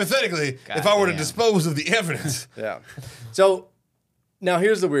hypothetically, if I were to dispose of the evidence. Yeah. So now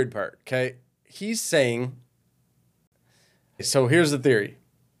here's the weird part, okay? He's saying, so here's the theory.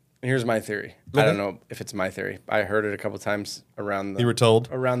 Here's my theory. I don't know if it's my theory. I heard it a couple times around the You were told?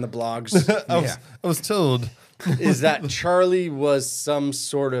 around the blogs. I was told. Is that Charlie was some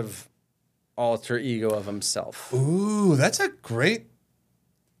sort of alter ego of himself. Ooh, that's a great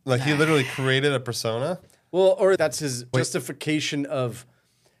he literally created a persona. Well, or that's his justification of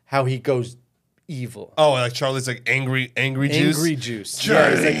how he goes evil. Oh, like Charlie's like angry juice. Angry juice.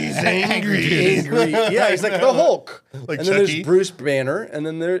 Charlie's angry. Angry. Yeah, he's like the Hulk. Like and then Chucky. there's Bruce Banner, and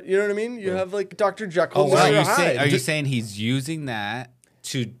then there, you know what I mean? You have like Dr. Jekyll. Oh, and wow. Mr. Hyde. Are you saying he's using that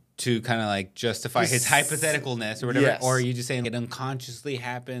to kind of like justify his hypotheticalness or whatever? Yes. Or are you just saying it unconsciously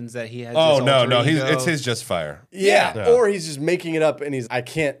happens that he has Oh this no, alter ego? it's his just fire. Yeah. Or he's just making it up, and I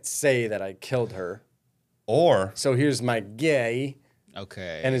can't say that I killed her. Or So here's my gay,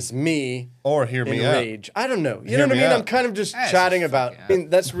 Okay. and it's me. Or hear me out. Rage. I don't know. You Hear know what I me mean? out. I'm kind of just That's chatting about. fucking I mean,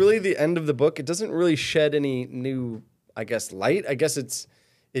 that's really the end of the book. It doesn't really shed any new, I guess, light. I guess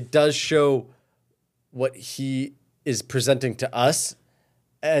it does show what he is presenting to us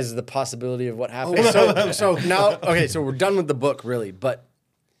as the possibility of what happened. So now, okay, so we're done with the book, really. But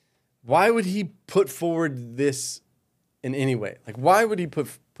why would he put forward this in any way? Like, why would he put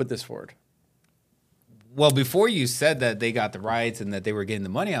this forward? Well, before you said that they got the rights and that they were getting the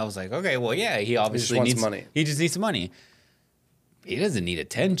money, I was like, okay, well, yeah, he obviously wants needs money. He just needs some money. He doesn't need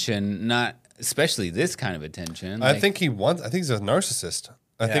attention, not especially this kind of attention. I think he's a narcissist.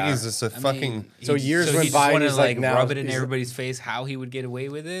 I think he's just a fucking. So years he went just by and wanted he's to like, now rub it in he's- everybody's face how he would get away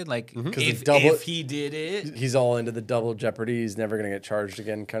with it. Like if he did it, He's all into the double jeopardy. He's never going to get charged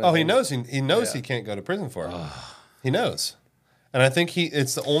again. Kind of. Oh, he thing. knows. He knows he can't go to prison for it. He knows, and I think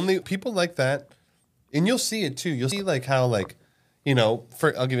it's the only people like that. And you'll see it too. You'll see like how I'll give you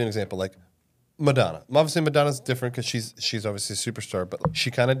an example, like Madonna. Obviously, Madonna's different because she's obviously a superstar, but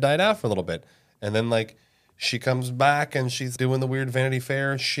she kind of died out for a little bit, and then she comes back and she's doing the weird Vanity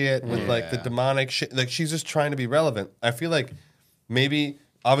Fair shit with the demonic shit. Like she's just trying to be relevant. I feel like maybe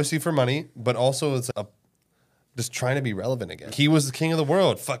obviously for money, but also it's just trying to be relevant again. He was the king of the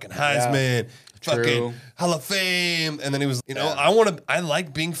world, fucking Heisman, fucking Hall of Fame, and then he was, I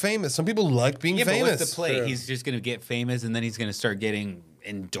like being famous. Some people like being famous. But what's the play? True. He's just going to get famous and then he's going to start getting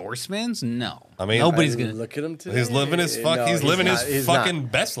endorsements? No. I mean, nobody's going to look at him today. He's living his his fucking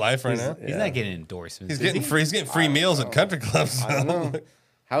best life right now. He's not getting endorsements. He's getting free meals at country clubs. I don't know.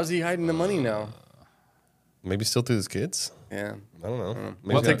 How's he hiding the money now? Maybe still through his kids. Yeah. I don't know.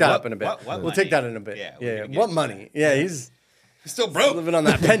 We'll take that up in a bit. We'll take that in a bit. Yeah. What money? Yeah, he's still broke. Living on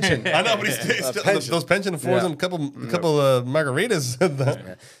that pension. I know, but he's still pension. those pension affords him a couple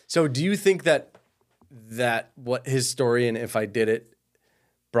margaritas. So do you think that what his story and If I Did It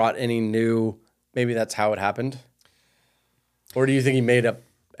brought any new, maybe that's how it happened? Or do you think he made up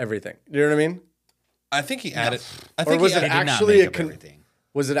everything? You know what I mean? I think he added. I Or think was he it added, actually everything.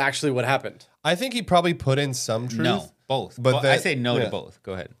 Was it actually what happened? I think he probably put in some truth. No, both. But I say no to both.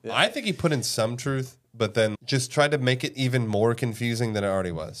 Go ahead. Yeah. I think he put in some truth, but then just tried to make it even more confusing than it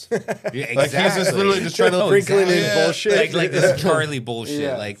already was. Exactly. Like he's just literally just trying to Sprinkling in bullshit. Like this Charlie bullshit.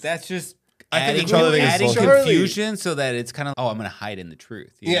 Yeah. Like that's just I think adding, the Charlie thing is adding bullshit. confusion so that it's kind of I'm going to hide in the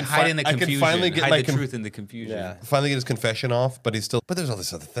truth. You can hide in the I confusion. can finally get hide my the truth in the confusion. Yeah. finally get his confession off, but but there's all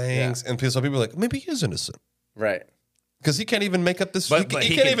these other things, and some people are like, maybe he is innocent. Right. Because he can't even make up this. But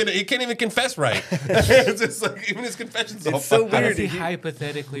he can't even confess right. It's just like even his confessions. All so fucked up. How weird. does he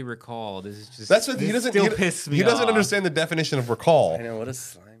hypothetically recall? This is just That's what he doesn't. Still piss me He doesn't off. understand the definition of recall. I know, what a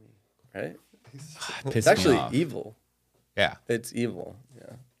slimy, right? Piss It's actually me off. evil. Yeah. It's evil.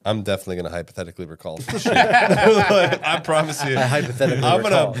 Yeah. I'm definitely gonna hypothetically recall some shit. I promise you. I hypothetically I'm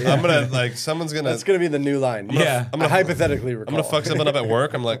recall. gonna like someone's gonna. That's gonna be the new line. Yeah. I'm gonna hypothetically recall. I'm gonna fuck something up at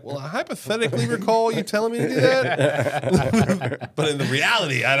work. I'm like, well, I hypothetically recall you telling me to do that, but in the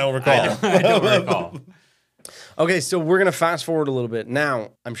reality, I don't recall. I don't recall. Okay, so we're gonna fast forward a little bit.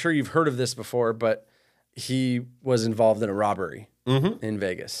 Now, I'm sure you've heard of this before, but he was involved in a robbery in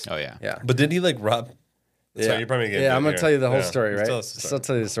Vegas. Oh yeah. Yeah. But did he like rob? Sorry, you're probably gonna I'm gonna tell you the whole story, right? Tell us the So story. I'll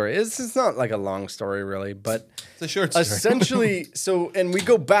tell you the story. It's not like a long story, really, but It's a short story. essentially, and we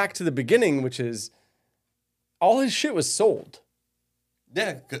go back to the beginning, which is all his shit was sold.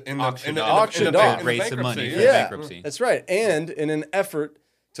 Yeah, Auctioned off. Auctioned off. Raise some money bankruptcy, for Yeah, bankruptcy. that's right. And in an effort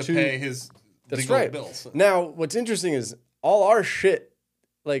to pay his that's legal right. bills. Now, what's interesting is all our shit.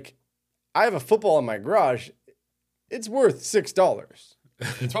 Like, I have a football in my garage. It's worth $6.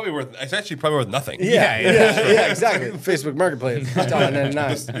 It's actually probably worth nothing. Yeah, exactly. Facebook Marketplace,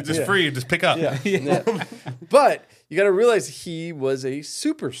 $1.99. It's just free. Just pick up. Yeah. But you got to realize he was a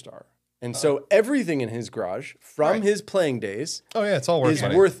superstar. And so everything in his garage from his playing days Oh yeah, it's all worth is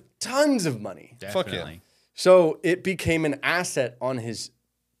money. worth tons of money. Fuck yeah. Definitely. So it became an asset on his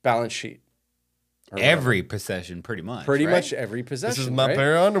balance sheet. Every possession, pretty much. Pretty right? much every possession. This is my right?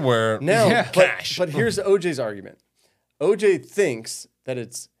 pair of underwear. Now, Yeah. but here's OJ's argument. OJ thinks that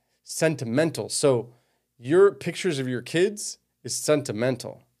it's sentimental. So your pictures of your kids is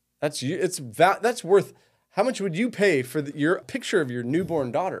sentimental. That's you. That's worth. How much would you pay for your picture of your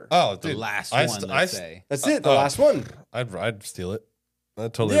newborn daughter? Oh, The dude, last I one, st- let's I say. That's it. The last one. I'd steal it.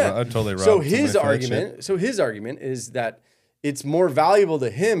 I'd totally rob. So his somebody for that argument. shit. So his argument is that it's more valuable to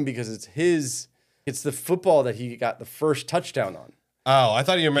him because it's his. It's the football that he got the first touchdown on. Oh, I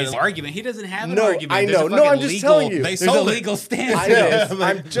thought you meant His argument. He doesn't have an No, argument. I There's know. a No, fucking I'm just legal- telling you. They There's a sold it. legal stance. I know.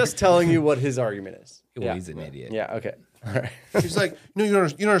 I'm just telling you what his argument is. Well, he's an idiot. Yeah. Okay. All right. He's like, no, you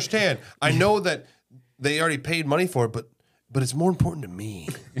don't understand. I know that they already paid money for it, but it's more important to me.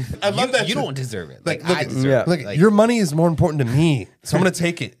 I love that. You shit. don't deserve it. Like, Like, look I at- deserve yeah. it. Like, your money is more important to me, so I'm gonna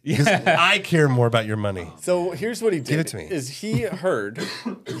take it because I care more about your money. So here's what he did. Give it to me. Is he heard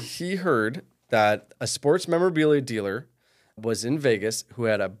that a sports memorabilia dealer was in Vegas who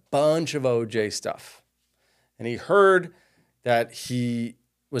had a bunch of OJ stuff, and he heard that he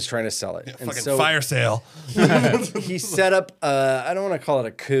was trying to sell it. And Fucking so fire sale. he set up. I don't want to call it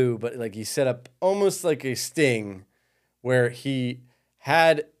a coup, but like he set up almost like a sting, where he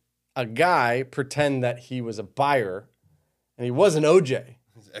had a guy pretend that he was a buyer, and he wasn't OJ.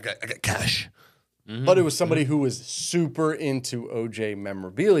 I got cash. But it was somebody who was super into OJ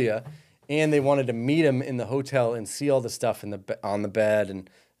memorabilia, and they wanted to meet him in the hotel and see all the stuff on the bed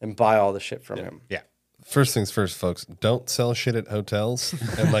and buy all the shit from him. Yeah. First things first, folks. Don't sell shit at hotels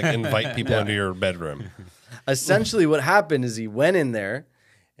and like invite people into your bedroom. Essentially, what happened is he went in there,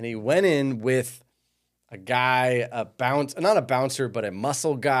 and he went in with a guy, not a bouncer, but a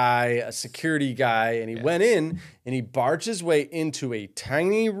muscle guy, a security guy, and he went in and he barged his way into a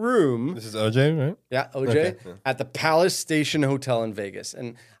tiny room. This is OJ, right? Yeah, OJ, Okay, yeah. at the Palace Station Hotel in Vegas.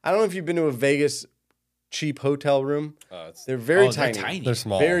 And I don't know if you've been to a Vegas cheap hotel room. They're very Oh, they're tiny. tiny. They're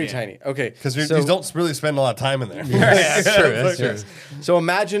small. Very tiny. Okay. Because you so, don't really spend a lot of time in there. That's true. That's true. so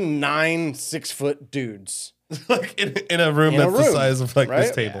imagine 9 6-foot dudes Like in a room in a that's room. the size of like this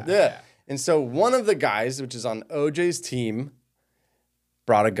right? table. Yeah. And so one of the guys, which is on OJ's team,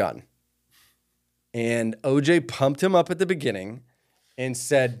 brought a gun. And OJ pumped him up at the beginning and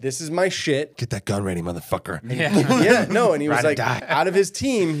said, "This is my shit." Get that gun ready, motherfucker. Yeah, no, and he was Ride or like, die. out of his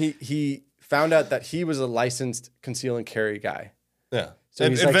team, he found out that he was a licensed conceal and carry guy. Yeah. So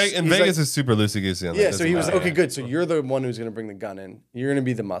and he's and like- Ve- and he's Vegas like- is super loosey goosey on that. Yeah, so he was Doesn't okay, matter. good. So you're the one who's going to bring the gun in. You're going to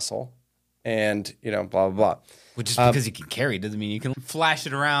be the muscle, and blah blah blah. Well, just because you can carry doesn't mean you can flash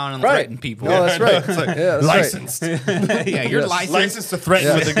it around and Right. threaten people. No, that's right. It's like Yeah, that's licensed. yeah, you're licensed. Licensed to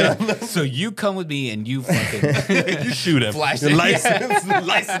threaten with a gun. So you come with me and you fucking You shoot him. Flash You're it. licensed.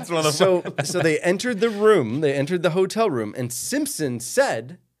 Licensed motherfucker. So they entered the room. They entered the hotel room, and Simpson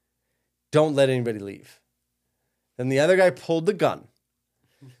said, "Don't let anybody leave." Then the other guy pulled the gun.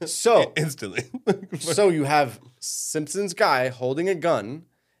 So Instantly. so you have Simpson's guy holding a gun,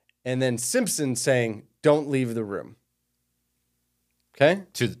 and then Simpson saying, "Don't leave the room." Okay?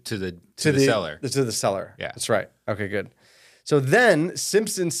 to the seller. To the cellar. Yeah. That's right. Okay, good. So then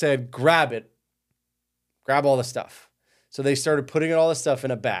Simpson said, "Grab it. Grab all the stuff." So they started putting all the stuff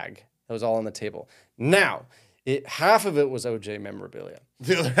in a bag that was all on the table. Now, half of it was OJ memorabilia.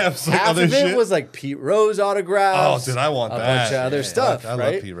 The other half's like Half other of it shit. was like Pete Rose autographs. Oh, dude, I want a that. bunch of other Yeah, stuff. I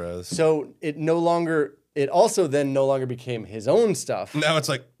right? love Pete Rose. So it also then no longer became his own stuff. Now it's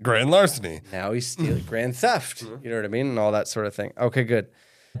like grand larceny. Now he's stealing grand theft. You know what I mean? And all that sort of thing. Okay, good.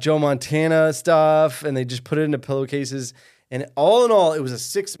 Joe Montana stuff, and they just put it into pillowcases. And all in all, it was a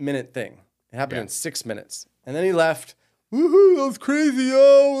 6-minute thing. It happened in 6 minutes. And then he left. Woohoo, that was crazy.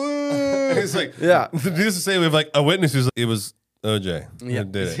 Oh, It's like, yeah. Needless to say, we have like a witness who's like, it was OJ who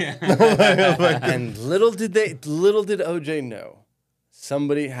did it. And little did OJ know,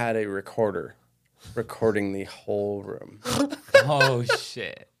 somebody had a recorder recording the whole room. Oh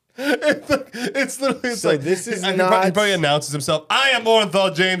shit. It's literally So like this is he not- he probably announces himself. I am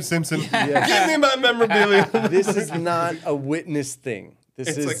Orenthal James Simpson. Give me my memorabilia. This is not a witness thing. This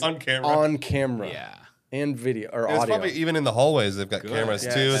It's is like on camera. On camera. Yeah. And video or And it's audio. probably even in the hallways they've got cameras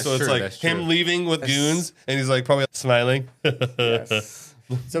Yes. too. That's So it's true, like that's him true. leaving with goons, and he's like probably smiling. Yes.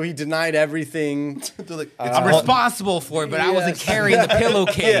 So he denied everything. They're like, I'm responsible for it, but I wasn't Yes. carrying the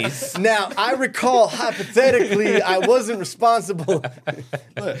pillowcase. Now, I recall hypothetically I wasn't responsible.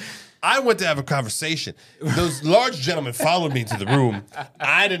 I went to have a conversation. Those large gentlemen followed me to the room.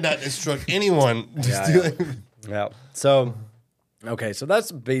 I did not instruct anyone to steal it. Yeah. So, okay. So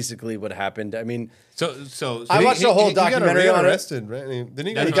that's basically what happened. I mean, So I watched a whole He got documentary on it. arrested, right? Then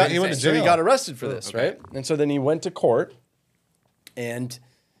he, That's got, what I'm he went to saying. jail. So he got arrested for this, right? And so then he went to court, and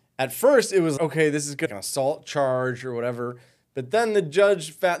at first it was okay. This is an assault charge or whatever. But then the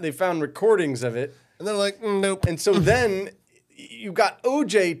judge they found recordings of it, And they're like, nope. and so then you got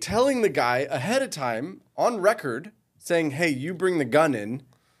OJ telling the guy ahead of time on record saying, "Hey, you bring the gun in,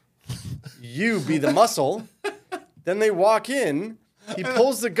 you be the muscle." Then they walk in, he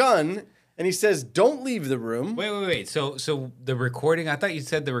pulls the gun, and he says, "Don't leave the room." Wait. So the recording, I thought you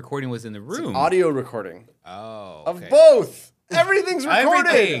said the recording was in the room. Audio recording Oh. of okay. both. Everything's recorded.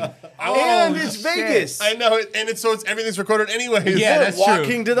 Everything. And Oh, it's shit. Vegas. I know, and it's so everything's recorded anyways. Yeah, that's true.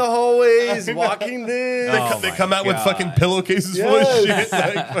 walking to the hallways, walking this. Oh They my come out with God. fucking pillowcases full of Yes.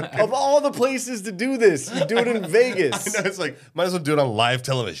 shit. Like, fucking, Of all the places to do this, you do it in Vegas. I know, it's like, might as well do it on live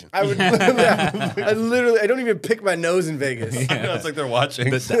television. I would. I don't even pick my nose in Vegas. I know, it's like they're watching.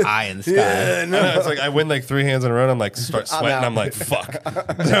 The eye in the sky. Yeah, I know, it's like I win like 3 hands in a row. And I'm like start sweating. out. I'm like, fuck,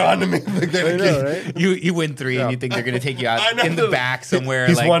 they're on to me. Like, I know, right? You win 3 and you think they're gonna take you I out know. in the back somewhere,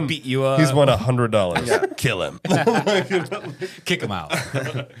 He's like won. beat you up. He's won $100. Kill him. Kick him out.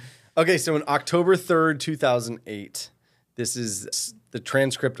 Okay, so in October 3rd, 2008, this is the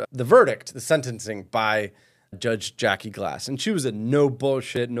transcript, the verdict, the sentencing by Judge Jackie Glass. And she was a no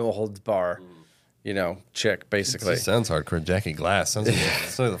bullshit, no holds bar, chick, basically. Sounds hardcore. Jackie Glass sounds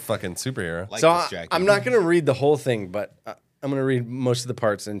like a fucking superhero. Like So this, Jackie. I'm not going to read the whole thing, but I'm going to read most of the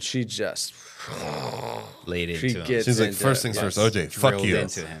parts. And she just, laid into she him. gets She's like, into first it. things first, OJ, fuck Drilled you.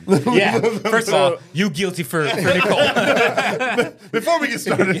 into him. Yeah. First of all, you guilty for Nicole. Before we get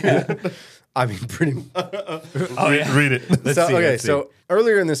started, I mean, pretty read it. So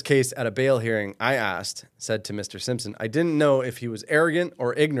earlier in this case at a bail hearing, I said to Mr. Simpson, I didn't know if he was arrogant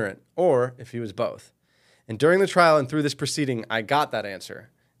or ignorant or if he was both. And during the trial and through this proceeding, I got that answer.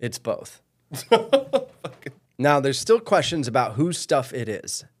 It's both. Now, there's still questions about whose stuff it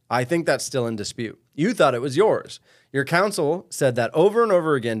is. I think that's still in dispute. You thought it was yours. Your counsel said that over and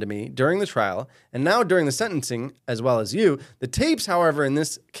over again to me during the trial and now during the sentencing, as well as you. The tapes, however, in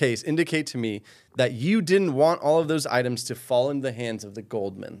this case indicate to me that you didn't want all of those items to fall into the hands of the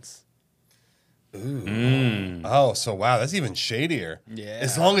Goldmans. Oh, so wow, that's even shadier. Yeah.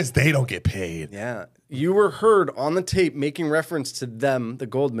 As long as they don't get paid. Yeah. You were heard on the tape making reference to them, the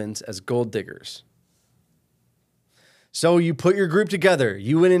Goldmans, as gold diggers. So you put your group together.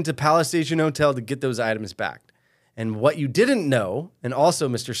 You went into Palace Station Hotel to get those items back. And what you didn't know, and also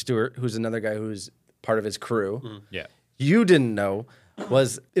Mr. Stewart, who's another guy who's part of his crew, Yeah. you didn't know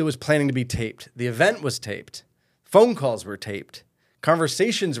was it was planning to be taped. The event was taped. Phone calls were taped.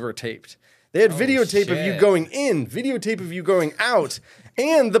 Conversations were taped. They had videotape of you shit. going in, videotape of you going out,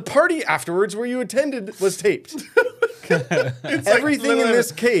 and the party afterwards where you attended was taped. Everything in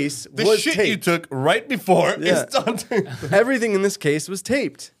this case The was shit taped. you took right before Yeah. is done. Everything in this case was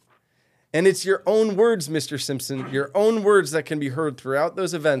taped. And it's your own words, Mr. Simpson, your own words that can be heard throughout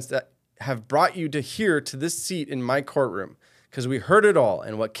those events that have brought you to here, to this seat in my courtroom. Because we heard it all.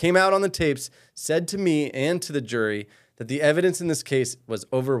 And what came out on the tapes said to me and to the jury that the evidence in this case was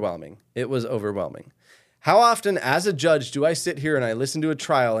overwhelming. It was overwhelming. How often, as a judge, do I sit here and I listen to a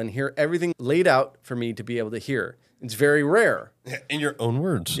trial and hear everything laid out for me to be able to hear? It's very rare. In your own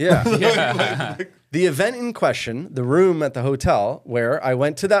words. Yeah. The event in question, the room at the hotel, where I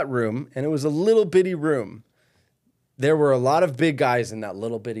went to that room, and it was a little bitty room. There were a lot of big guys in that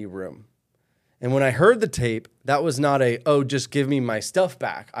little bitty room. And when I heard the tape, that was not oh, just give me my stuff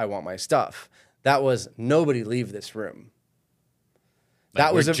back. I want my stuff. That was, nobody leave this room.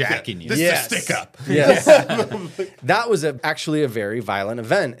 That was we're jacking you. This Yes. is a stick up. Yes. That was actually a very violent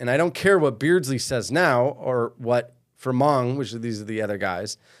event. And I don't care what Beardsley says now or what Fremont, which these are the other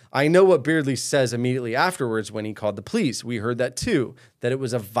guys. I know what Beardsley says immediately afterwards when he called the police. We heard that too, that it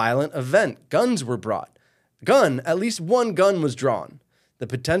was a violent event. Guns were brought. At least one gun was drawn. The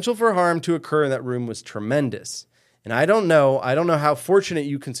potential for harm to occur in that room was tremendous. And I don't know how fortunate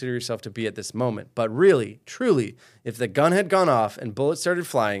you consider yourself to be at this moment, but really, truly, if the gun had gone off and bullets started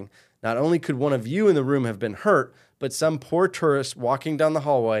flying, not only could one of you in the room have been hurt, but some poor tourist walking down the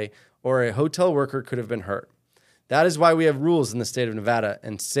hallway or a hotel worker could have been hurt. That is why we have rules in the state of Nevada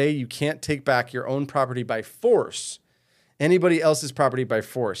and say you can't take back your own property by force, anybody else's property by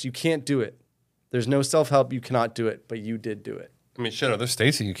force. You can't do it. There's no self-help. You cannot do it, but you did do it. I mean, shit, other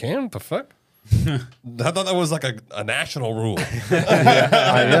states you can? What the fuck? I thought that was like a national rule.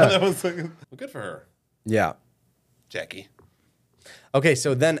 That was like, well, good for her. Yeah. Jackie. Okay,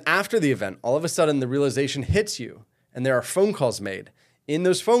 so then after the event, all of a sudden the realization hits you and there are phone calls made. In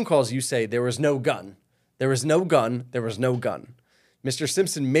those phone calls, you say, there was no gun. There was no gun. There was no gun. Mr.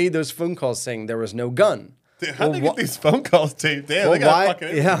 Simpson made those phone calls saying there was no gun. Dude, how'd they get these phone calls taped? Damn, Well, they got why?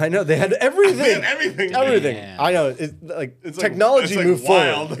 fucking Yeah, I know. They had everything. They had everything. Everything. Yeah. I know. It's technology moved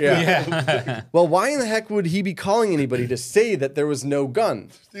wild. forward. Yeah. Well, why in the heck would he be calling anybody to say that there was no gun?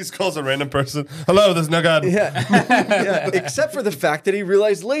 These calls a random person. Hello, there's no gun. Yeah. Except for the fact that he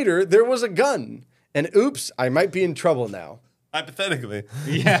realized later there was a gun. And oops, I might be in trouble now. Hypothetically.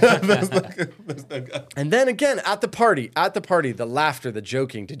 Yeah. there's no gun. And then again, at the party, the laughter, the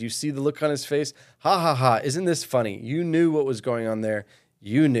joking. Did you see the look on his face? Ha ha ha. Isn't this funny? You knew what was going on there.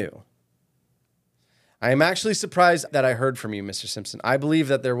 You knew. I am actually surprised that I heard from you, Mr. Simpson. I believe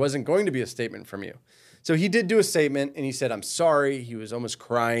that there wasn't going to be a statement from you. So he did do a statement and he said, I'm sorry. He was almost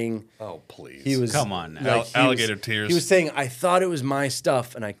crying. Oh, please. He was Come on now. Alligator tears. He was saying, I thought it was my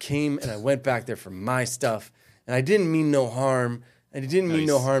stuff and I came and I went back there for my stuff. And I didn't mean no harm. And it didn't mean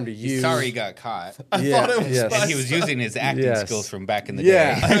no harm to you. He's sorry he got caught. Yeah, thought it was yes. And he was using his acting Yes. skills from back in the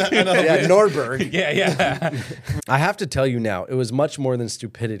Yeah. day. Yeah, Nordberg. Yeah. I have to tell you now, it was much more than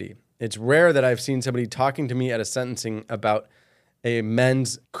stupidity. It's rare that I've seen somebody talking to me at a sentencing about a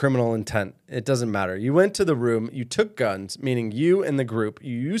men's criminal intent. It doesn't matter. You went to the room, you took guns, meaning you and the group,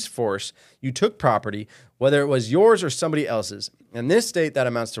 you used force, you took property, whether it was yours or somebody else's. In this state, that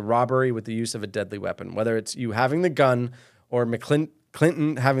amounts to robbery with the use of a deadly weapon, whether it's you having the gun or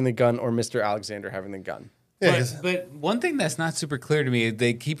Clinton having the gun or Mr. Alexander having the gun. Yeah, But one thing that's not super clear to me,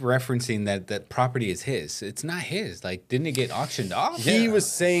 they keep referencing that property is his. It's not his. Like, didn't it get auctioned off? He was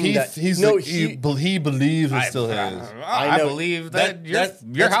saying he, that he's no, like, he believes it's still his. I know. believe That- your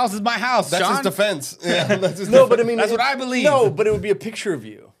that's- house is my house, That's Sean. his defense. Yeah, that's his no, but I mean, That's what I believe. No, but it would be a picture of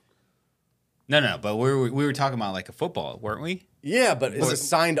you. No, but we were talking about like a football, weren't we? Yeah, but it's a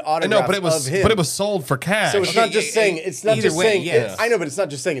signed I autograph know, but it was sold for cash. So it's not just saying. It's not either just way, saying. yes. I know, but it's not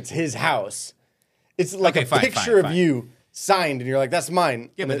just saying it's his house. It's like Okay, a fine, picture of fine. you signed, and you're like, "That's mine."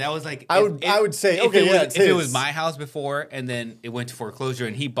 Yeah, And but it- that was like I would say, if okay, it was, yeah, it's if it his. was my house before and then it went to foreclosure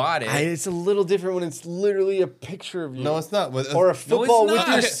and he bought it. It's a little different when it's literally a picture of you. No, it's not. Or a football with not.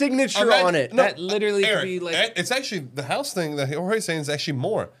 your Okay, signature imagine- on it. no, that literally Eric, could be like it's actually the house thing that Jorge's saying is actually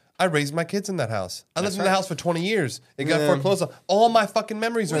more. I raised my kids in that house. I lived in the house for 20 years. It got foreclosed on. All my fucking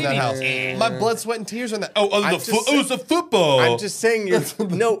memories are in that house. My blood, sweat, and tears are in that. It's a football. I'm just saying,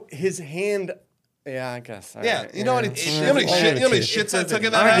 no, his hand. Yeah, I guess. All Yeah, right, you know what? yeah. You know how many shits I took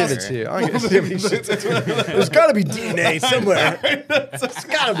in that I'll house? give it to you. I'll give it to you. There's got to be DNA somewhere. There's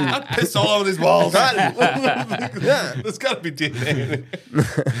got to be. I pissed all over these walls. Yeah. There's got to be DNA.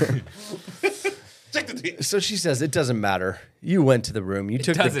 Check the DNA. So she says, it doesn't matter. You went to the room. You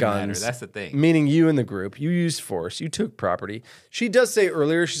took the doesn't matter. guns. That's the thing. Meaning you and the group. You used force. You took property. She does say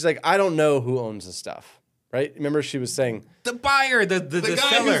earlier, she's like, I don't know who owns the stuff. Right? Remember she was saying, the buyer, the guy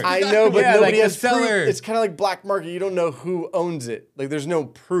seller. who's- I know, but Yeah, nobody like has the seller. proof. It's kind of like black market. You don't know who owns it. Like there's no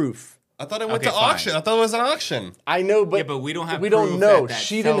proof. I thought it went Okay, to fine. auction. I thought it was an auction. I know, but Yeah, but we don't have. We proof don't know. that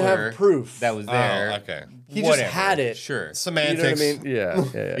She didn't seller have proof. that was there. Oh, okay. He just had it. Sure. You know what I Semantics. mean?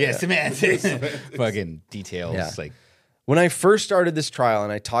 Yeah. Yeah, semantics. Fucking details. Yeah. Like When I first started this trial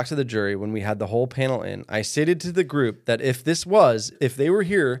and I talked to the jury when we had the whole panel in, I stated to the group that if they were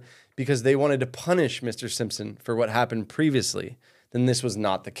here because they wanted to punish Mr. Simpson for what happened previously, then this was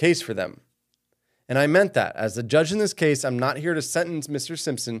not the case for them. And I meant that. As the judge in this case, I'm not here to sentence Mr.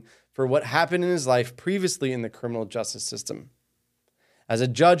 Simpson for what happened in his life previously in the criminal justice system. As a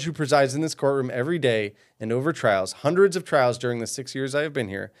judge who presides in this courtroom every day and over trials, hundreds of trials during the 6 years I have been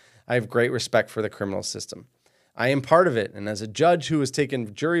here, I have great respect for the criminal system. I am part of it, and as a judge who has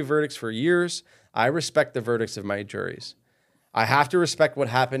taken jury verdicts for years, I respect the verdicts of my juries. I have to respect what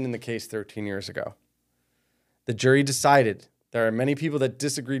happened in the case 13 years ago. The jury decided. There are many people that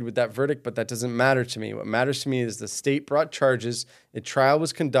disagreed with that verdict, but that doesn't matter to me. What matters to me is the state brought charges, a trial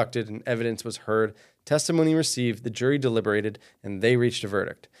was conducted, and evidence was heard, testimony received, the jury deliberated, and they reached a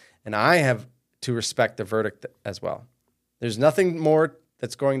verdict. And I have to respect the verdict as well. There's nothing more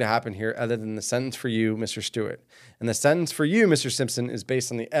that's going to happen here other than the sentence for you, Mr. Stewart. And the sentence for you, Mr. Simpson, is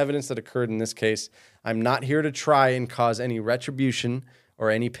based on the evidence that occurred in this case. I'm not here to try and cause any retribution or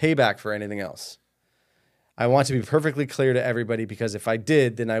any payback for anything else. I want to be perfectly clear to everybody, because if I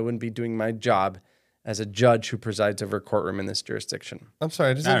did, then I wouldn't be doing my job as a judge who presides over a courtroom in this jurisdiction. I'm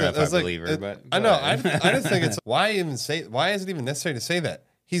sorry. I just I don't think know if that, I believe her, but I know. I just think it's why is it even necessary to say that?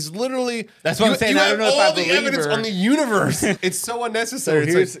 He's literally. That's what I'm saying. I don't know if I all the believe evidence her. on the universe. It's so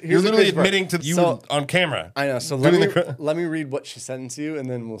unnecessary. So It's here's you're the literally crazy part. admitting to you So- on camera. I know. So Doing let me read what she sentenced you, and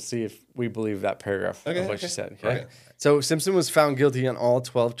then we'll see if we believe that paragraph of what she said. Okay? Okay. So Simpson was found guilty on all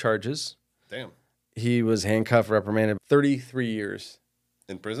 12 charges. Damn. He was handcuffed, reprimanded 33 years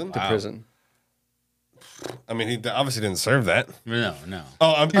In prison? to prison. I mean, he obviously didn't serve that. No.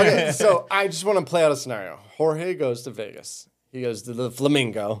 Oh, I'm Okay, so I just want to play out a scenario. Jorge goes to Vegas. He goes to the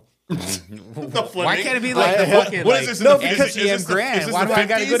Flamingo. Why can't it be like the I- fucking what like, is this in the- MGM is this the- Grand? is this Why the do I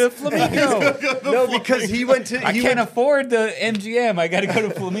gotta go to 50s? Flamingo? No, because he went to. I he can't went, afford the MGM. I gotta go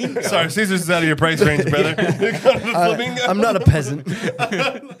to Flamingo. Sorry, Caesar's is out of your price range, brother. You're going to Flamingo? I'm not a peasant. You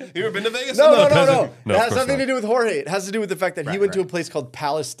ever been to Vegas? No, I'm no, not a no, no. peasant. It has of course nothing to not. do with Jorge. It has to do with the fact that he went to a place called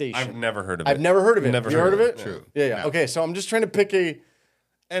Palace Station. I've never heard of it. I've never heard of it. Never Have you heard of it? True. Yeah. Okay, so I'm just trying to pick a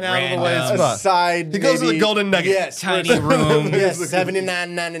And out of the way Random. spot. side. He goes to the maybe- Golden Nugget. Yes, Tiny room. Yes,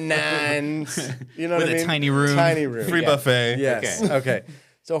 $79.99. You know With what I a mean? tiny room. Tiny room. Free buffet. Yes. Okay.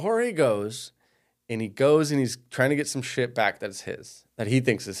 So Jorge goes, and he's trying to get some shit back that's his, that he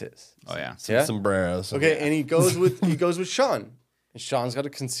thinks is his. Oh yeah. Yeah. Sombreros. Okay, and he goes with Sean, and Sean's got to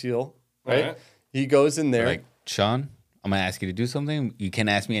conceal. Right. Alright. He goes in there. Like, Sean, I'm gonna ask you to do something. You can't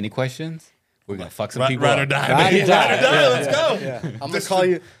ask me any questions. We're gonna fuck some people Ride or up. die. Ride or baby. die. Ride or die. Yeah, Let's go. Yeah.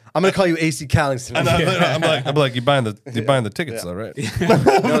 I'm gonna call you AC Callington. I'm like, you buying the tickets though, right?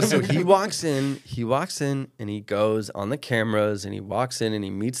 No, so he walks in, and he goes on the cameras, and he walks in and he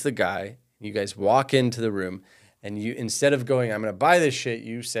meets the guy. You guys walk into the room, and you, instead of going, I'm gonna buy this shit,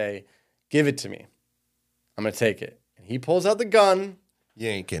 you say, give it to me. I'm gonna take it. And he pulls out the gun, You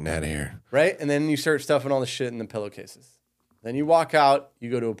ain't getting out of here. right? And then you start stuffing all the shit in the pillowcases. Then you walk out, you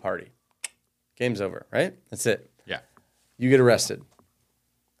go to a party. Game's over, right? That's it. Yeah. You get arrested.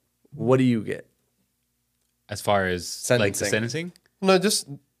 What do you get? As far as like the Sentencing. sentencing? No, just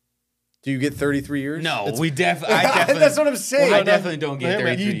Do you get 33 years? No, I definitely. That's what I'm saying. I definitely don't get Wait a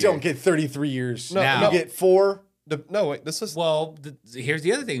minute. 33 You don't get 33 years. No, no. You get 4. no. Wait, this is Well, here's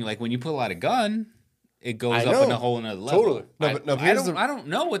the other thing. Like when you pull out a gun, it goes I up know. in a whole another level. Totally. No, but I don't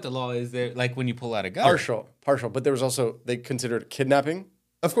know what the law is there. Like when you pull out a gun. Partial. But there was also, they considered it kidnapping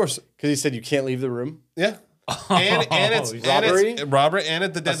of course, because he said you can't leave the room. yeah. And it's Robbery? robbery, and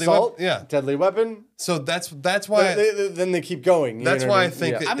it's the deadly Assault, weapon. Yeah. deadly weapon. So that's why. Then they keep going. You That's know what why I mean?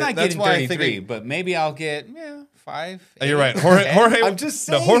 think that- I'm not That's getting why I think 33, it- but maybe I'll get 5. You're right. Jorge. I'm just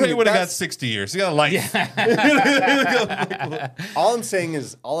No, saying, Jorge would have got that's- 60 years. He got a life. All I'm saying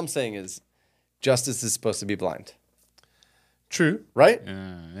is, justice is supposed to be blind, True. right?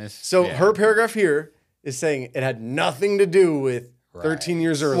 So yeah. her paragraph here is saying it had nothing to do with 13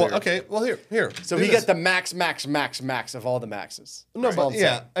 years earlier. Well, okay. Well, here. So do he this. got the max of all the maxes. No, That's all but I'm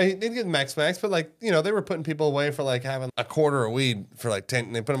yeah, saying. I did get max, but like they were putting people away for like having a quarter of weed for like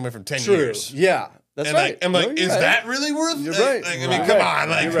 10. They put them away for 10 True. years. Yeah, that's And right. like, I'm No, like, you're is right. that really worth? You're like, right. Like, I You're mean, right. come on,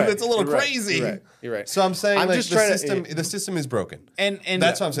 like You're right. it's a little You're right. crazy. You're right. So I'm saying, I'm like, just the trying to- system, the system is broken. And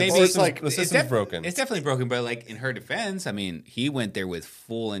That's what I'm saying. maybe The system's broken. It's definitely broken, but like in her defense, I mean, he went there with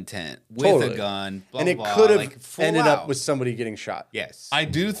full intent, with Totally. a gun, blah, And it blah, could have like, full ended out. up with somebody getting shot. Yes. I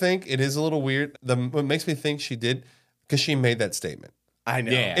do think it is a little weird. What makes me think she did because she made that statement. I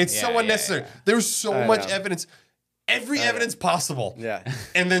know. Yeah. It's so unnecessary. There's so I much know. evidence. Every evidence possible. Yeah.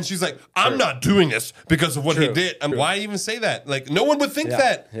 And then she's like, I'm not doing this because of what he True. did. And why even say that? Like, no one would think Yeah.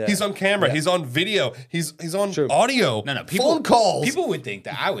 that. Yeah. He's on camera. Yeah. He's on video. He's on True. audio. No, people, phone calls. People would think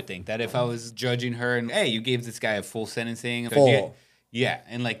that. I would think that if I was judging her and, hey, you gave this guy a full sentencing. Full. Yeah.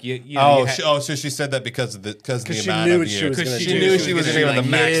 And like, you know, So she said that because of the she amount knew of what she years. was because gonna she do. knew she was gonna gonna be give the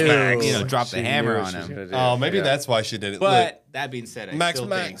max, max. you know, drop the She hammer knew on what she was him. gonna do. Oh, maybe Yeah. that's why she did it. But that being said, I Max, still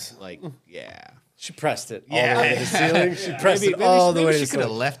max. think, like, yeah. She pressed it all Yeah. the way to the ceiling. She pressed Maybe it all the maybe way to she the could have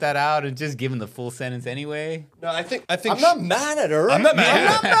ceiling. left that out and just given the full sentence anyway. No, I think I'm not mad at her. I'm not mad.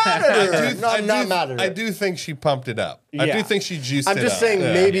 I'm not mad at her. I do- No, I'm not mad at her. I do think she pumped it up. I Yeah. do think she juiced it I'm up. just saying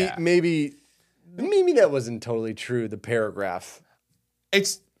Yeah. maybe Maybe that wasn't totally true. The paragraph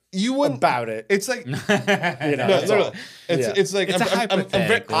You wouldn't about it. It's like You know, no, that's no, all. it's like It's a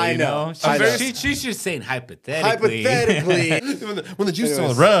hypothetical. I you know. She's, I know. she's just saying hypothetically. Hypothetically, when the juice is on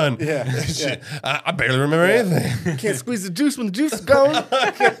the run. Yeah, shit, I barely remember anything. can't squeeze the juice when the juice is gone.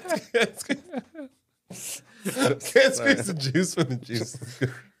 Can't squeeze the juice when the juice is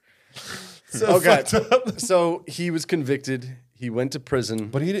gone. So Okay, fucked up. so he was convicted. He went to prison.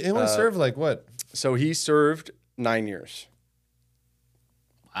 But he only served like what? So he served 9 years.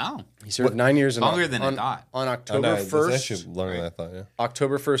 Wow. He served 9 years. Longer than I thought. On Oh, October no, it's 1st, actually longer than I thought. Yeah.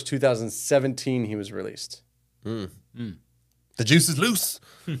 October 1st, 2017, he was released. The juice is loose.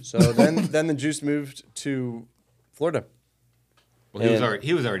 So then the juice moved to Florida. Well,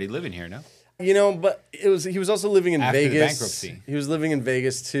 he was already living here, no? You know, but he was also living in After the Vegas. bankruptcy. He was living in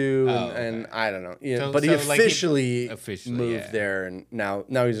Vegas too, and I don't know. You know, but he officially moved there, and now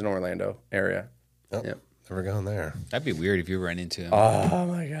he's in Orlando area. Oh, Yeah. never going there. That'd be weird if you run into him. Oh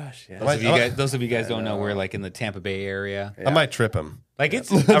my gosh! Yeah. Those of you guys don't know, we're like in the Tampa Bay area. I might trip him. Like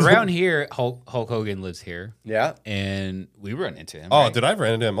it's around here. Hulk Hogan lives here, Yeah. and we run into him. Oh, right? dude, I've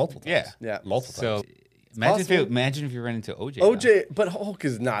ran into him multiple times. Yeah. Yeah. Multiple times. So imagine if you run into OJ. OJ, but Hulk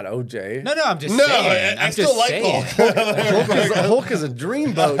is not OJ. No, I'm just No, saying. I I'm still just like saying. Hulk is a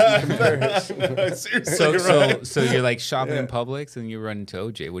dreamboat in comparison. Seriously, So, you're so, right. so you're like shopping in Publix and you run into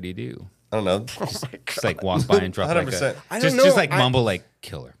OJ. What do you do? I don't know. Just like walk by and drop like 100%. I don't just know. just like mumble like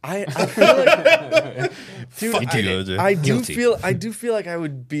killer. I feel like, dude, You did it. OJ. I do Guilty. feel like I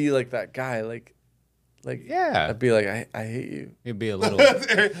would be like that guy. Like Yeah. I'd be like, I hate you. It'd be a little.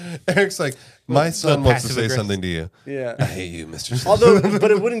 Eric's like, my son wants to say passive-aggressive. something to you. Yeah. I hate you, Mr. Although,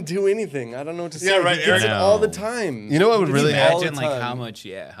 but it wouldn't do anything. I don't know what to say. Yeah, right, He gets Eric. it all the No. time. You know what would He gets really it all the Imagine like time.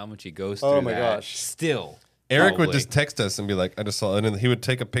 how much he goes through. Oh my that. gosh. Still, Eric would probably. just text us and be like, I just saw it. And he would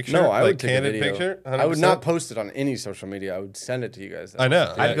take a picture. No, I like would take a candid video. picture. I would 100%. not post it on any social media. I would send it to you guys. I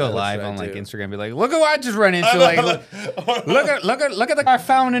know. I'd go that's live what I on like do. Instagram, and be like, "Look at what I just ran into! Like, look at the car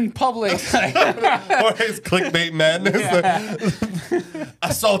found in public." Or his clickbait madness. Like,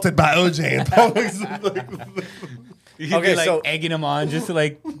 assaulted by OJ in public. You'd Okay, be like so- egging him on just to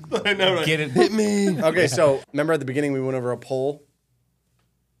like I know, right? get it. Hit me. Okay, so remember at the beginning we went over a poll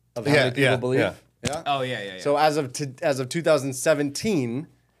of how many people believe. yeah. Yeah. Oh yeah. So as of 2017,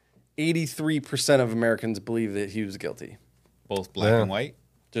 83% of Americans believe that he was guilty. both black Yeah. and white.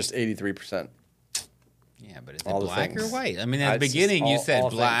 Just 83%. Yeah, but is All it the black or things. white? I mean, at the It's just beginning you all said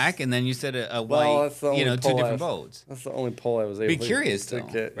things. black, and then you said a Well, white. that's the only Two poll different I've- votes. That's the only poll I was able to curious, to though,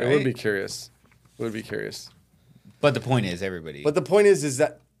 get. It right? would be curious. It would be curious. But the point is, everybody. But the point is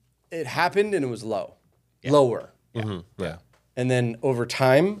that it happened and it was low. Lower. Yeah. And then over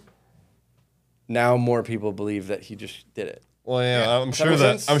time, now more people believe that he just did it. Well, yeah, I'm that sure make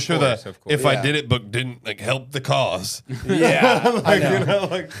that sense? I'm sure Of course, that of course. if I Yeah. did it, but didn't like help the cause. Yeah. I know. You know,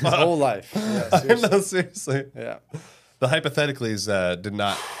 like His whole life. Yeah, I seriously. know, seriously. Yeah. The hypotheticals did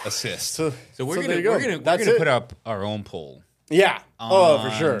not assist. So we're there gonna you go. we're gonna That's put it. up our own poll. Yeah. Oh, for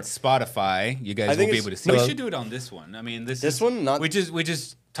on sure. Spotify, you guys I will think be it's- able to see. well- We should do it on this one. I mean, this This one? Not- We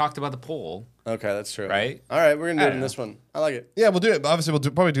just talked about the poll. Okay, that's true. Right? All right, we're gonna do I it don't in know. this one. I like it. Yeah, we'll do it. Obviously,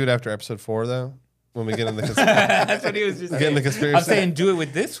 probably do it after episode 4, though, when we get in the That's what he was just get in saying. the conspiracy. I'm saying do it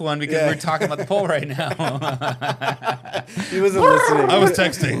with this one because Yeah. we're talking about the poll right now. He wasn't listening. I was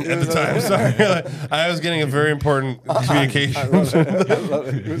texting at the time. Sorry, I was getting a very important communication. I love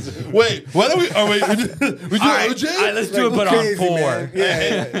it. It was Wait, what are we? Oh wait, we do OJ? All right, let's do it, but on crazy, 4. man.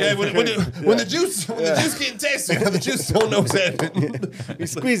 Yeah. When the juice getting tasty, the juice don't know what's happening. You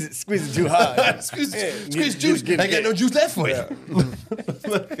squeeze it too hard. Squeeze get- juice. get- I got no juice left for you.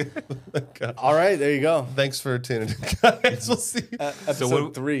 All right, there you go. Thanks for tuning in, guys. We'll see.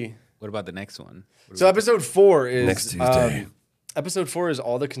 Episode 3. What about the next one? So episode 4 is Next Tuesday. Episode 4 is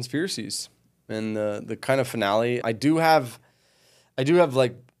all the conspiracies and the kind of finale. I do have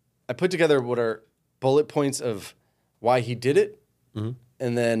like I put together what are bullet points of why he did it, and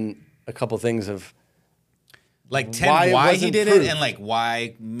then a couple things of Like 10 Why why, it he wasn't did proved. it and like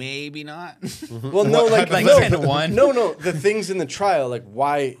why maybe not. well, no, like Like no, 10-1? no, the things in the trial, like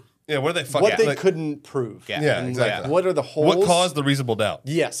why Yeah, what are they fucking? what they like, couldn't prove. Yeah. Yeah, And, exactly. like, what are the holes? What caused the reasonable doubt?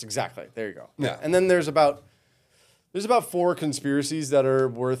 Yes, exactly. There you go. Yeah. And then there's about 4 conspiracies that are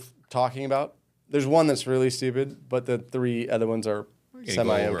worth talking about. There's one that's really stupid, but the 3 other ones are gonna go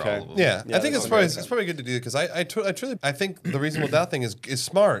semi over okay. all of them. Yeah, Yeah, I think that's it's probably good to do because I truly think the reasonable doubt thing is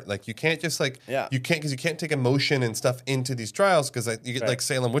smart. Like you can't just like Yeah. you can't take emotion and stuff into these trials because you get Right. like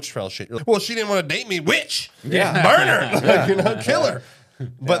Salem witch trial shit. You're like, well, she didn't want to date me, witch, Yeah. burn her, like, kill her.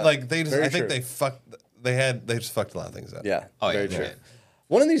 But like they just, Very I think true. they just fucked a lot of things up. Yeah. Oh, yeah, very they true. did.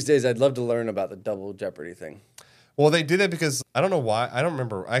 One of these days, I'd love to learn about the double jeopardy thing. Well, they did it because I don't know why. I don't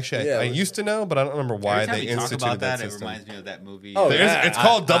remember. Actually, I used to know, but I don't remember why they instituted that system. It reminds me of that movie. Oh, it's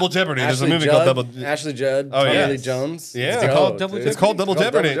called Double Jeopardy. There's a movie called Double. Ashley Judd. Oh yeah, Tommy Lee Jones. Yeah, it's called Double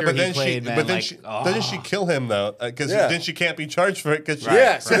Jeopardy. But then doesn't she kill him though? Because then she can't be charged for it. Because so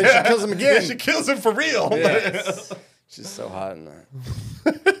then she kills him again. Yeah, she kills him for real. Yes. She's so hot in that.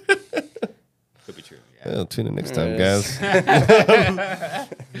 Could be true. Yeah. Well, tune in next time, guys.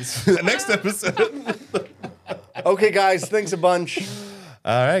 Next episode. Okay, guys. Thanks a bunch.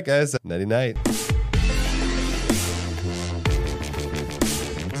 All right, guys. Nighty night.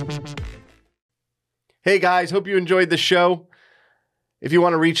 Hey, guys. Hope you enjoyed the show. If you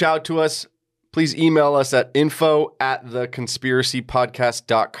want to reach out to us, please email us at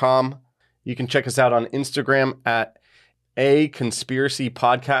info@theconspiracypodcast.com. You can check us out on Instagram at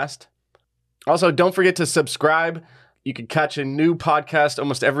 @conspiracypodcast. Also, don't forget to subscribe. You can catch a new podcast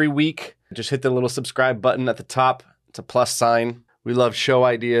almost every week. Just hit the little subscribe button at the top. It's a plus sign. We love show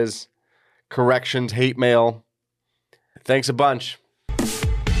ideas, corrections, hate mail. Thanks a bunch.